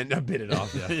 stub then. Bit it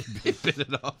off. Yeah. He bit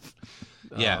it off.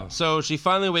 Yeah. So she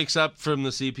finally wakes up from the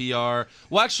CPR.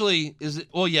 Well, actually,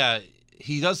 yeah,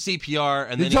 he does CPR,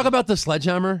 and Did then you talk about the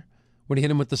sledgehammer? When he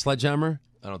hit him with the sledgehammer?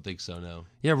 I don't think so. No.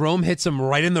 Yeah, Rome hits him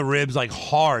right in the ribs, like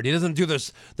hard. He doesn't do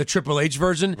the Triple H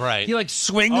version. Right. He like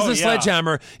swings Oh, the yeah.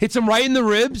 sledgehammer, hits him right in the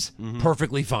ribs. Mm-hmm.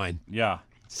 Perfectly fine. Yeah.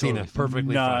 Cena,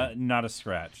 perfectly fine. Not a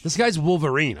scratch. This guy's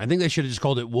Wolverine. I think they should have just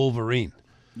called it Wolverine.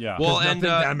 Yeah. Well, Nothing and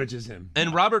damages him.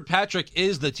 and Robert Patrick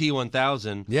is the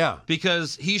T-1000. Yeah.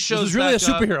 Because he shows This is really a back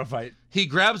up, superhero fight. he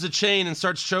grabs a chain and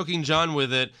starts choking John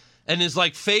with it, and his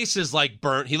like face is like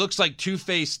burnt. He looks like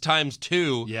Two-Face times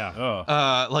 2.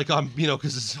 Yeah. Like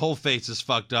because his whole face is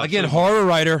fucked up. Again, So- horror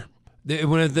writer.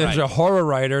 When there's Right. a horror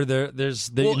writer,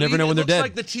 you never know when they're dead. It looks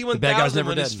like the T-1000 bad guy's never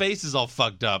when dead. his face is all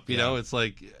fucked up. You know, it's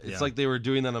like they were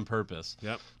doing that on purpose.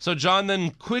 Yep. So John then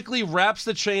quickly wraps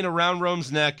the chain around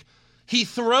Rome's neck. He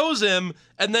throws him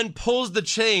and then pulls the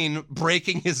chain,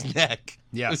 breaking his neck.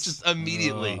 Yes. It's just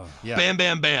immediately. Yeah. Bam,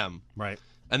 bam, bam. Right.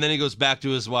 And then he goes back to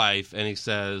his wife and he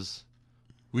says,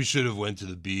 "We should have went to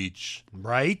the beach."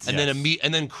 Right. And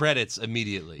then credits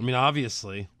immediately. I mean,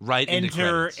 obviously. Right into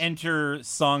credits. Enter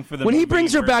song for the When he movie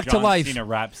brings her where back to John life, Cena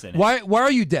raps in it. Why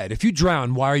are you dead? If you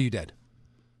drown, why are you dead?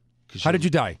 How did you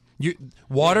die?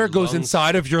 Water goes lungs.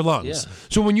 inside of your lungs. Yeah.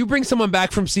 So when you bring someone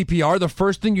back from CPR, the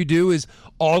first thing you do is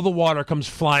all the water comes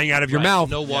flying out of your Right. mouth.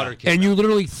 No water came And you out.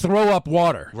 literally throw up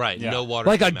water. Right. Yeah. No water.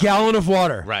 Like a came out. gallon of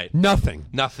water. Right. Nothing.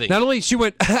 Nothing. Not only she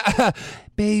went,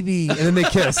 baby, and then they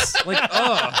kiss. Like,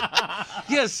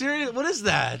 Yeah, seriously. What is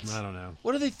that? I don't know.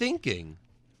 What are they thinking?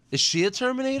 Is she a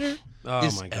Terminator? Oh,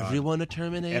 is my God. everyone a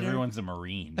Terminator? Everyone's a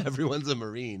Marine. Everyone's a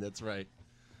Marine. That's right.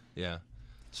 Yeah.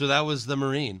 So that was the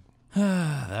Marine.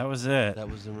 That was it. That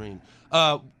was the Marine.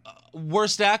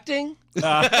 Worst acting?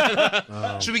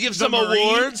 Should we give some Marine?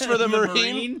 awards for the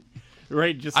Marine?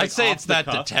 Right, just I'd like say off it's the that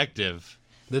cuff. detective.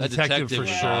 The That detective for was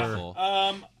sure. awful.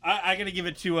 I gotta give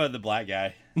it to the black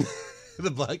guy. The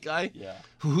black guy? Yeah.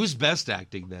 Who's best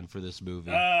acting then for this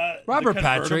movie? Robert the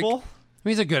Patrick. convertible?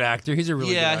 He's a good actor. He's a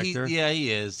really yeah, good actor.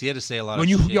 he is. He had to say a lot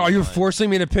When of shit. are you but- forcing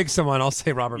me to pick someone? I'll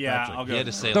say Robert Yeah, Patrick. I'll go. He had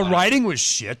to for say it. a The lot. writing was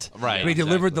shit. Right, But he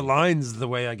delivered the exactly. lines the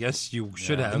way I guess you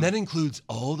should have. And that includes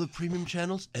all the premium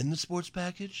channels and the sports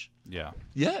package? Yeah.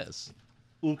 Yes.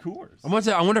 Well, of course.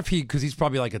 I wonder if because he's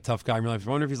probably like a tough guy in real life. I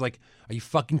wonder if he's like, are you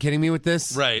fucking kidding me with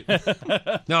this? Right.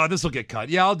 No, this will get cut.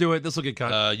 Yeah, I'll do it. This will get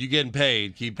cut. You getting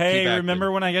paid. Keep Hey, keep acting.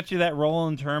 remember when I got you that role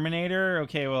in Terminator?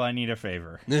 Okay, well, I need a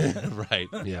favor. Right.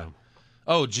 yeah.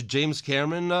 Oh, James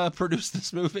Cameron produced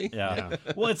this movie? Yeah.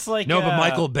 Well, it's like No, but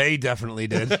Michael Bay definitely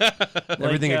did.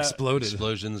 Everything exploded.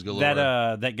 Explosions galore.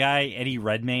 that guy Eddie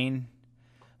Redmayne.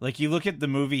 Like you look at the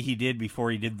movie he did before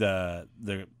he did the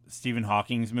Stephen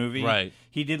Hawking's movie. Right.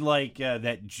 He did like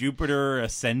that Jupiter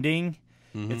Ascending.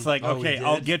 It's like, Oh, he okay, did?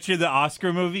 I'll get you the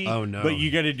Oscar movie. Oh, no. But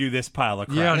you got to do this pile of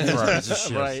crap. Yeah, first. piece of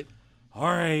shit. Right. All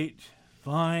right,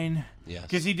 fine. Yes.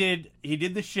 Because he did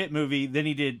the shit movie, then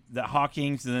he did the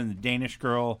Hawking's, and then the Danish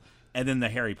Girl, and then the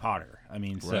Harry Potter. I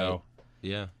mean, so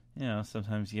Yeah, you know,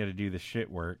 sometimes you got to do the shit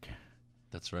work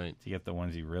that's right. to get the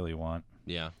ones you really want.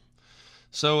 Yeah.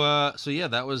 So yeah,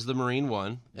 that was the Marine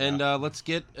one, and let's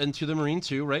get into the Marine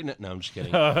 2 right now. No, I'm just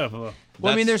kidding. Well,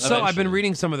 I mean, That's I've been eventually.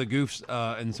 reading some of the goofs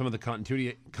and some of the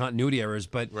continuity errors,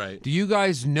 but Right. do you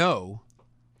guys know?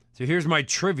 So here's my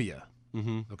trivia.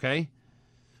 Mm-hmm. Okay,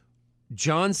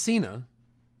 John Cena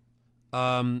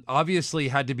obviously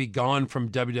had to be gone from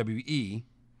WWE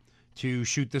to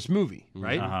shoot this movie,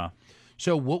 right? Uh-huh.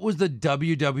 So what was the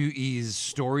WWE's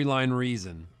storyline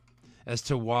reason as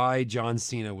to why John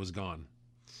Cena was gone?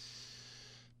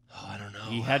 Oh, I don't know.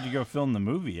 He had to go film the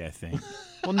movie, I think.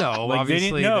 Well, no, Like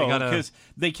obviously they didn't know gotta. because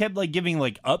they kept like giving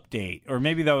like update, or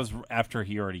maybe that was after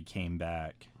he already came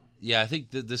back. Yeah, I think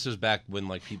this was back when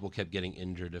like people kept getting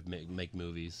injured to make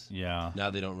movies. Yeah. Now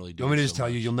they don't really do. You want me it to just so tell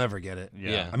you, much. you'll never get it.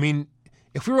 Yeah. I mean,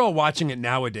 if we were all watching it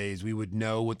nowadays, we would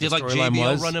know what the Did like storyline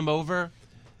JBL was. run him over?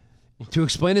 To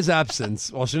explain his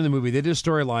absence while shooting the movie, they did a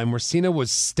storyline where Cena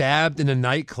was stabbed in a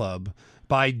nightclub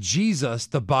by Jesus,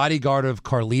 the bodyguard of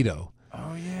Carlito.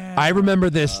 Oh yeah. I remember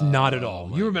this not at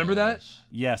all. You remember that?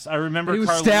 Yes, I remember. He was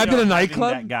Carlito stabbed in a having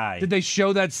nightclub? That guy. Did they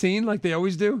show that scene like they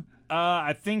always do?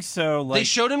 I think so. Like They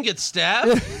showed him get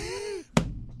stabbed.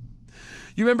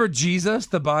 You remember Jesus,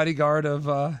 the bodyguard of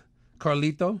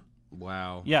Carlito?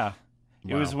 Wow. yeah.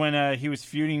 It Wow. was when he was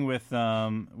feuding with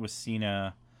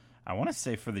Cena. I want to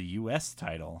say for the U.S.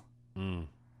 title.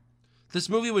 This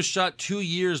movie was shot 2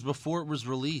 years before it was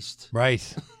released.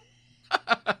 Right.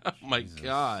 Oh my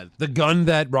God. The gun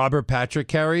that Robert Patrick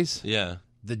carries, Yeah.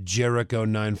 the Jericho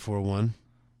 941.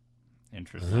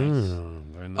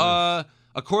 Interesting. Very nice.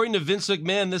 According to Vince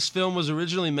McMahon, this film was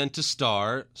originally meant to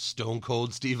star Stone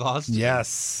Cold Steve Austin.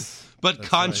 Yes. But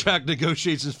contract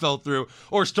negotiations fell through,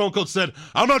 or Stone Cold said,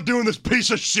 "I'm not doing this piece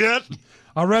of shit."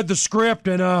 I read the script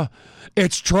and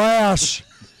it's trash.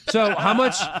 So how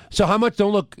much?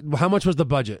 Don't look. How much was the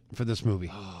budget for this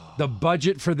movie? The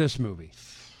budget for this movie.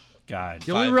 God.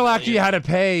 The only $5 real actor you million. had to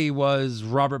pay was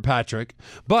Robert Patrick,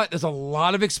 but there's a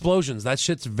lot of explosions. That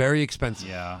shit's very expensive.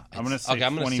 Yeah. I'm gonna say Okay,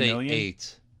 I'm gonna 20 say million.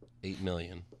 8. 8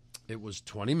 million. It was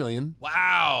 20 million.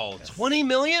 Wow, 20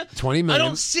 million? 20 million. I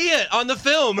don't see it on the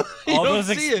film. You All don't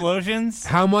those see it. explosions.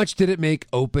 How much did it make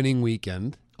opening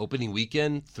weekend? Opening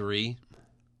weekend, 3.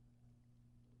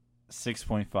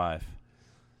 6.5.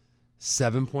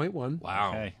 7.1. Wow.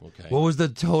 Okay. What was the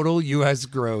total U.S.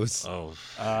 gross? Oh,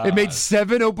 It made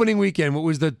 7 opening weekend. What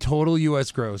was the total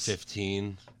U.S. gross?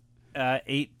 15.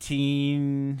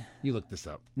 18. You look this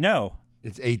up. No.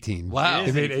 It's 18. Wow. It It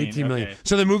is made 18, 18 million. okay.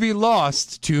 So the movie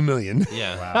lost 2 million.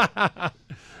 Yeah. Wow.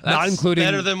 Not including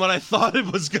better than what I thought it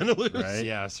was going to lose. Right.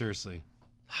 Yeah, seriously.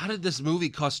 How did this movie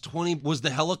cost 20? Was the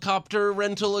helicopter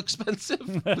rental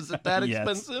expensive? Was it that Yes.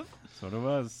 expensive? That's what it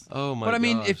was. Oh my god. But I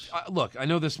mean, if look, I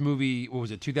know this movie. What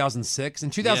was it? 2006. In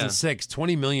 2006,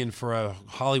 20 million for a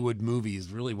Hollywood movie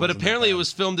is really. But apparently it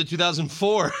was filmed in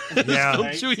 2004. It was Yeah. filmed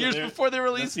Right, 2 so years there- before they That's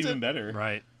released even it. better.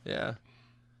 right. Yeah.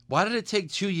 Why did it take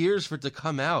 2 years for it to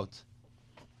come out?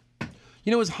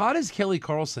 You know, as hot as Kelly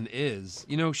Carlson is,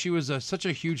 you know, she was such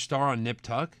a huge star on Nip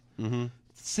Tuck. Mm-hmm.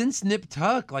 Since Nip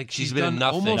Tuck, like she's been in done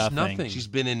nothing. almost Nothing. nothing. She's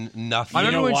been in nothing. I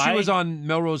remember know when she why? was on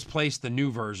Melrose Place, the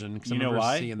new version. 'Cause I You know remember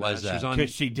why? seeing Why that. is She was that? on,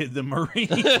 Because she did the Marine.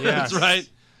 That's right.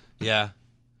 Yeah.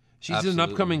 she's an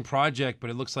Absolutely. upcoming project, but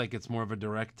it looks like it's more of a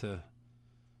direct to,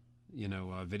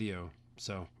 video.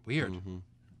 So weird. Mm-hmm.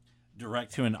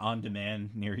 Direct to an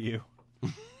on-demand near you.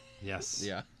 Yes.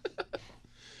 Yeah.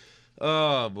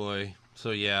 Oh boy.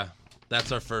 So yeah,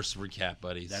 that's our first recap,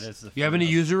 buddies. That is the You have any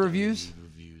first. user reviews?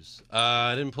 Reviews.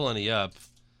 I didn't pull any up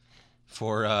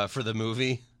for the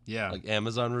movie. Yeah. Like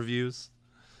Amazon reviews.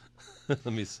 Let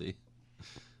me see.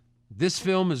 This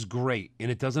film is great, and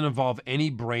it doesn't involve any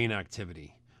brain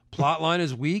activity. Plotline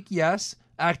is weak, yes.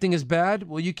 Acting is bad.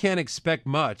 Well, you can't expect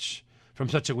much from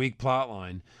such a weak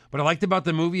plotline. What I liked about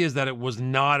the movie is that it was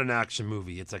not an action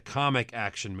movie. It's a comic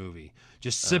action movie.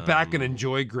 Just sit back and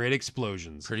enjoy great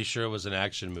explosions. Pretty sure it was an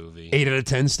action movie. 8 out of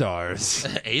 10 stars.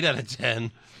 8 out of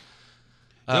 10.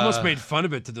 They almost made fun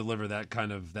of it to deliver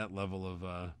that level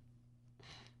of.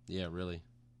 Yeah, really.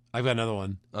 I've got another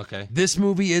one. Okay. This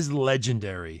movie is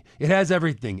legendary. It has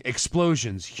everything: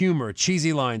 explosions, humor,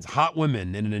 cheesy lines, hot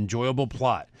women, and an enjoyable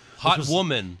plot. Hot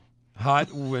woman.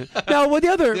 Hot women. No, well, the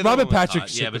other The other Robert one was Patrick.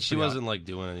 hot. Yeah, but she pretty hot. wasn't like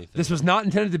doing anything. This was not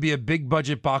intended to be a big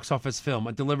budget box office film.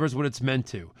 It delivers what it's meant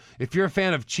to. If you're a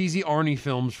fan of cheesy Arnie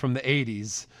films from the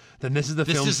 80s, then this is the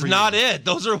This film is for not you. it.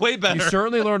 Those are way better. You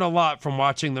certainly learn a lot from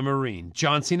watching The Marine.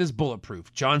 John Cena's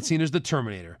bulletproof. John Cena's the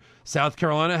Terminator. South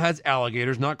Carolina has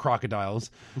alligators, not crocodiles.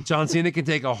 John Cena can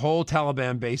take a whole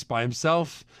Taliban base by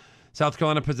himself. South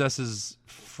Carolina possesses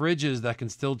fridges that can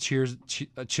still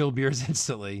chill beers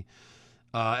instantly.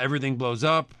 Everything blows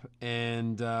up,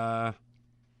 and 10 out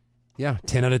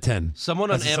of 10. Someone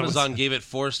on That's what someone Amazon said. gave it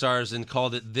 4 stars and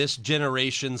called it This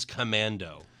Generation's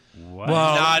Commando. What?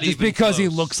 Well, Not just even because he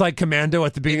close. looks like Commando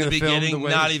at the In beginning the of the film. beginning, the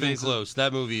way not his even face is- close.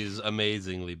 That movie is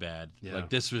amazingly bad. Yeah. Like,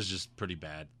 this was just pretty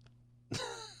bad.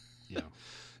 Yeah.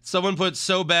 Someone put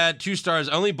so bad, 2 stars.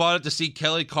 I only bought it to see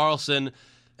Kelly Carlson,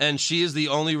 and she is the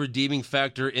only redeeming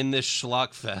factor in this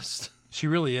schlock fest. She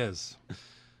really is.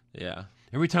 Yeah.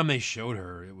 Every time they showed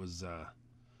her, it was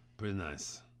pretty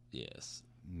nice. Yes.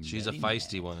 She's a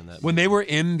feisty one in that When movie. they were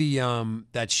in the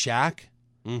that shack,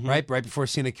 Mhm. right before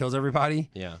Cena kills everybody,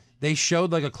 Yeah. they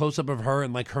showed like a close up of her,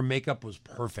 and like her makeup was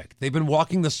perfect. They've been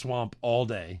walking the swamp all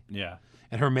day, Yeah,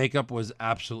 and her makeup was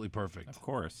absolutely perfect. of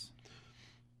course.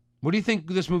 What do you think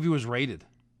this movie was rated?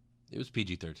 It was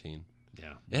PG-13.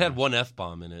 Yeah, It had 1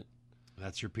 F-bomb in it.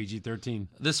 that's your PG-13.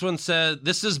 This one said,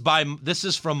 this is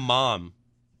from Mom.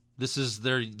 This is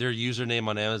their username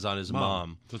on Amazon is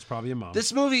Mom. So it's probably a mom.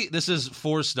 This movie, this is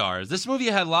 4 stars. This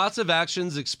movie had lots of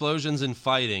actions, explosions, and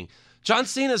fighting. John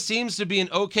Cena seems to be an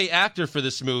okay actor for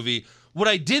this movie. What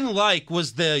I didn't like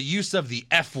was the use of the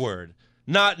F word.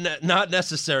 Not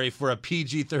necessary for a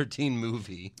PG-13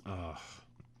 movie. Ugh.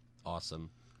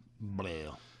 Awesome.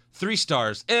 Bleh. 3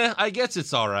 stars. I guess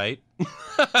it's all right.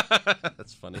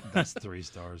 That's funny. That's 3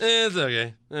 stars. It's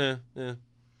okay.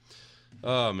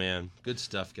 Oh, man. Good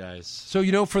stuff, guys.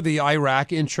 So, for the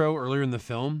Iraq intro earlier in the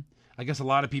film, I guess a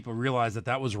lot of people realized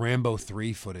that was Rambo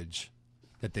 3 footage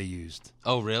that they used.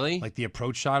 Oh, really? Like the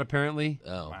approach shot, apparently.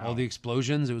 Oh. All the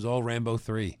explosions, it was all Rambo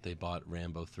 3. They bought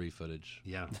Rambo 3 footage.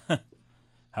 Yeah.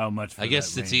 How much? For I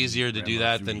guess that it's Rain easier to do Rambo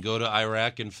that 3? than go to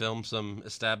Iraq and film some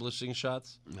establishing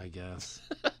shots. I guess.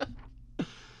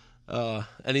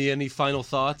 Any final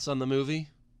thoughts on the movie?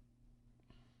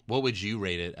 What would you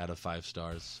rate it out of 5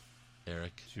 stars,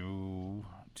 Eric? 2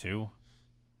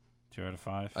 out of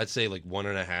 5. I'd say like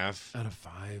 1.5. Out of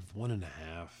 5, 1.5.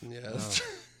 Yes.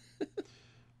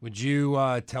 Would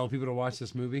you tell people to watch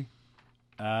this movie?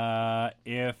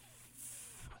 If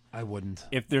I wouldn't.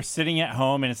 If they're sitting at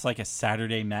home and it's like a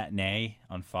Saturday matinee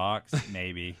on Fox,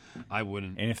 maybe. I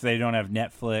wouldn't. And if they don't have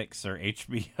Netflix or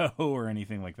HBO or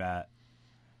anything like that,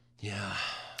 Yeah.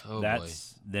 Oh boy.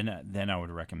 that's then I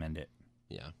would recommend it.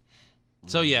 Yeah.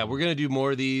 So yeah, we're gonna do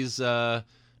more of these.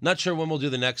 Not sure when we'll do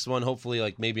the next one. Hopefully,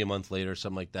 like maybe a month later or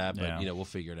something like that. But Yeah. we'll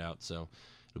figure it out. So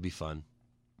it'll be fun.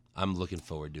 I'm looking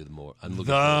forward to more. I'm looking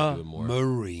forward to doing more.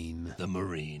 Marine. The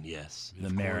Marine, yes. The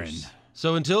Marin.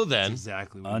 So until then,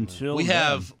 Exactly. Until we then.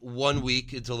 have 1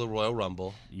 week until the Royal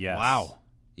Rumble. Yes. Wow.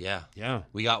 Yeah. Yeah.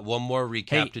 We got one more recap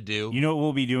Hey, to do. You know what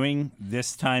we'll be doing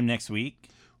this time next week?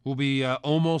 We'll be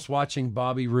almost watching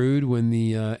Bobby Roode win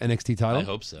the NXT title. I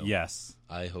hope so. Yes.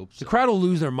 I hope so. The crowd will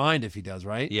lose their mind if he does,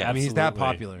 right? Yeah, I mean, he's that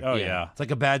Absolutely. popular. Oh Yeah. yeah. It's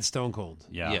like a bad Stone Cold.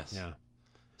 Yeah. Yes. Yeah.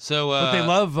 So But they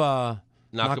love Nakamura.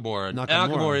 Nakamura.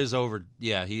 Nakamura is over.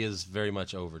 Yeah, he is very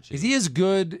much over too. Is he as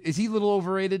good? Is he a little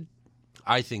overrated?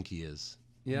 I think he is.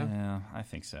 Yeah. Yeah, I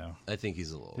think so. I think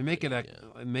he's a little. They make it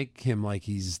make him like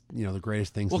he's the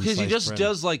greatest thing. Well, because because he just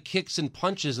does like kicks and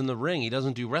punches in the ring. He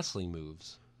doesn't do wrestling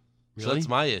moves. So Really? that's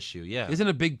my issue. Yeah. Isn't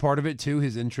a big part of it too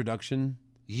his introduction?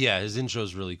 Yeah, his intro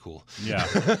is really cool. Yeah.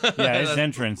 Yeah, his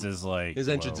entrance is like His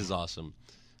entrance whoa. is awesome.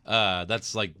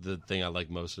 That's like the thing I like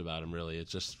most about him. Really,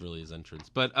 it's just really his entrance.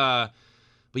 But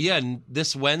yeah,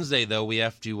 this Wednesday though we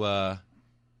have to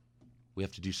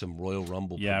do some Royal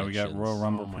Rumble. Yeah, we got predictions. Royal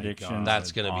Rumble Oh my predictions. God.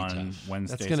 That's gonna be on tough.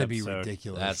 Wednesday's That's gonna be episode.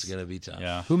 ridiculous. That's gonna be tough.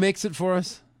 Yeah. Who makes it for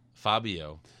us?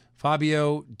 Fabio.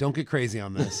 Fabio, don't get crazy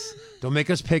on this. Don't make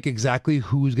us pick exactly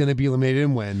who's going to be eliminated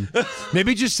and when.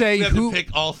 Maybe just say We have who to pick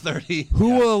all 30.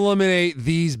 who will eliminate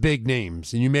these big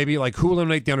names, and you maybe like who will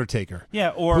eliminate the Undertaker. Yeah,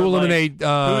 or Who will like, eliminate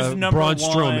who's number Braun 1,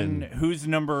 Strowman? who's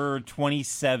number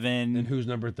 27, And who's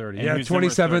number 30? And Yeah, who's number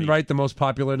 27, 30? right? The most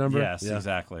popular number. Yes, Yeah.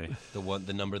 exactly.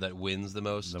 The number that wins the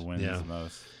most. The wins Yeah. the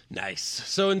most. Nice.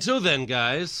 So until then,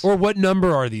 guys. Or what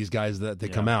number are these guys that they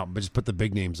come out? But just put the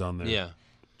big names on there. Yeah.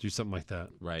 Do something like that.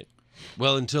 Right.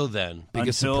 Well, until then.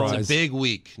 Biggest Until- surprise. It's a big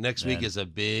week. Next week Then. is a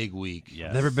big week.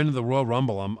 Yes. Never been to the Royal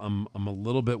Rumble. I'm a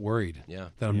little bit worried. Yeah.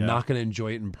 That I'm Yeah. not going to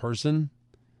enjoy it in person.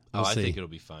 We'll I see. think it'll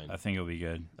be fine. I think it'll be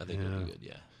good. I think it'll be good,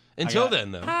 yeah. Until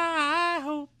then,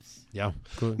 though, Yeah.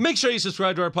 Cool. make sure you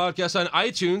subscribe to our podcast on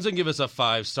iTunes and give us a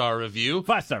 5-star review.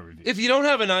 5-star review. If you don't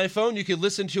have an iPhone, you can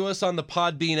listen to us on the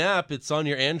Podbean app. It's on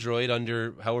your Android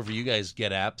under however you guys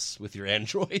get apps with your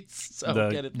Androids. So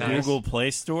get The it there, Google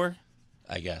Play Store.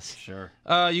 I guess. Sure.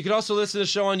 You can also listen to the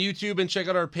show on YouTube and check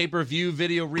out our pay-per-view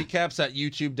video recaps at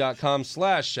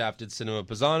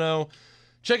youtube.com/ShaftedCinemaPisano.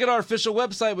 Check out our official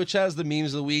website, which has the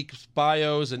memes of the week,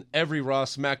 bios, and every Raw,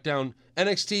 SmackDown,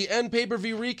 NXT, and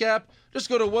pay-per-view recap. Just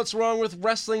go to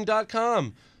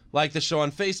what'swrongwithwrestling.com. Like the show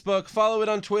on Facebook, follow it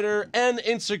on Twitter and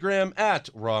Instagram at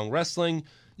Wrong Wrestling.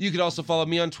 You can also follow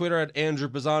me on Twitter at Andrew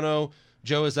Pisano.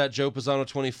 Joe is at Joe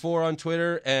Pisano24 on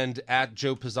Twitter and at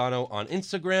Joe Pisano on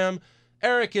Instagram.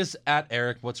 Eric is at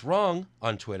Eric What's Wrong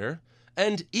on Twitter.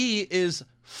 And E is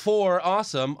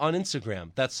 4Awesome on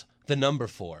Instagram. That's the number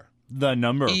 4. The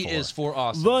number E 4. is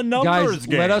 4Awesome. The numbers Guys,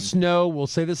 game. let us know. We'll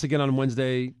say this again on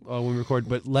Wednesday when we record,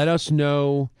 but let us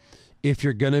know if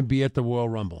you're going to be at the Royal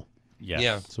Rumble Yes.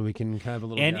 Yeah. so we can have a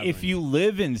little And gathering. if you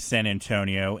live in San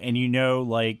Antonio and you know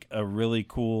like a really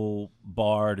cool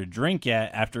bar to drink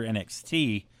at after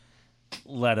NXT,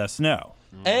 let us know.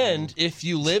 And if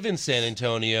you live in San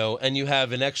Antonio and you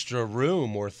have an extra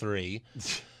room or 3,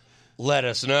 let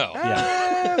us know.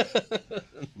 Yeah.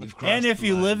 And if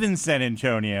you live in San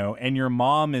Antonio and your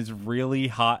mom is really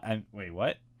hot, wait,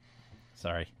 what?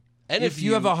 Sorry. And if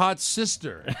you have a hot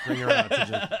sister, bring her out to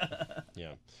drink.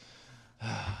 Yeah.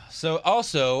 So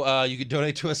also, you can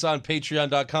donate to us on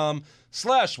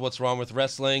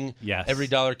patreon.com/what'swrongwithwrestling. Yes. Every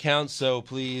dollar counts, so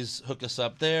please hook us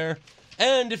up there.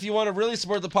 And if you want to really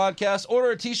support the podcast,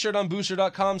 order a t-shirt on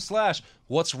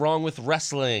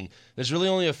booster.com/what'swrongwithwrestling. There's really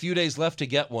only a few days left to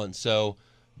get one, so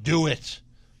do it.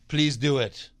 Please do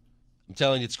it. I'm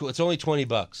telling you, it's cool. It's only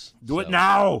 $20. Do it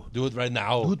now. Do it right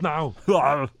now. Good now.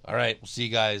 All right, we'll see you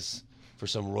guys for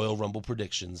some Royal Rumble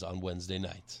predictions on Wednesday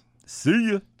night.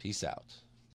 See ya. Peace out.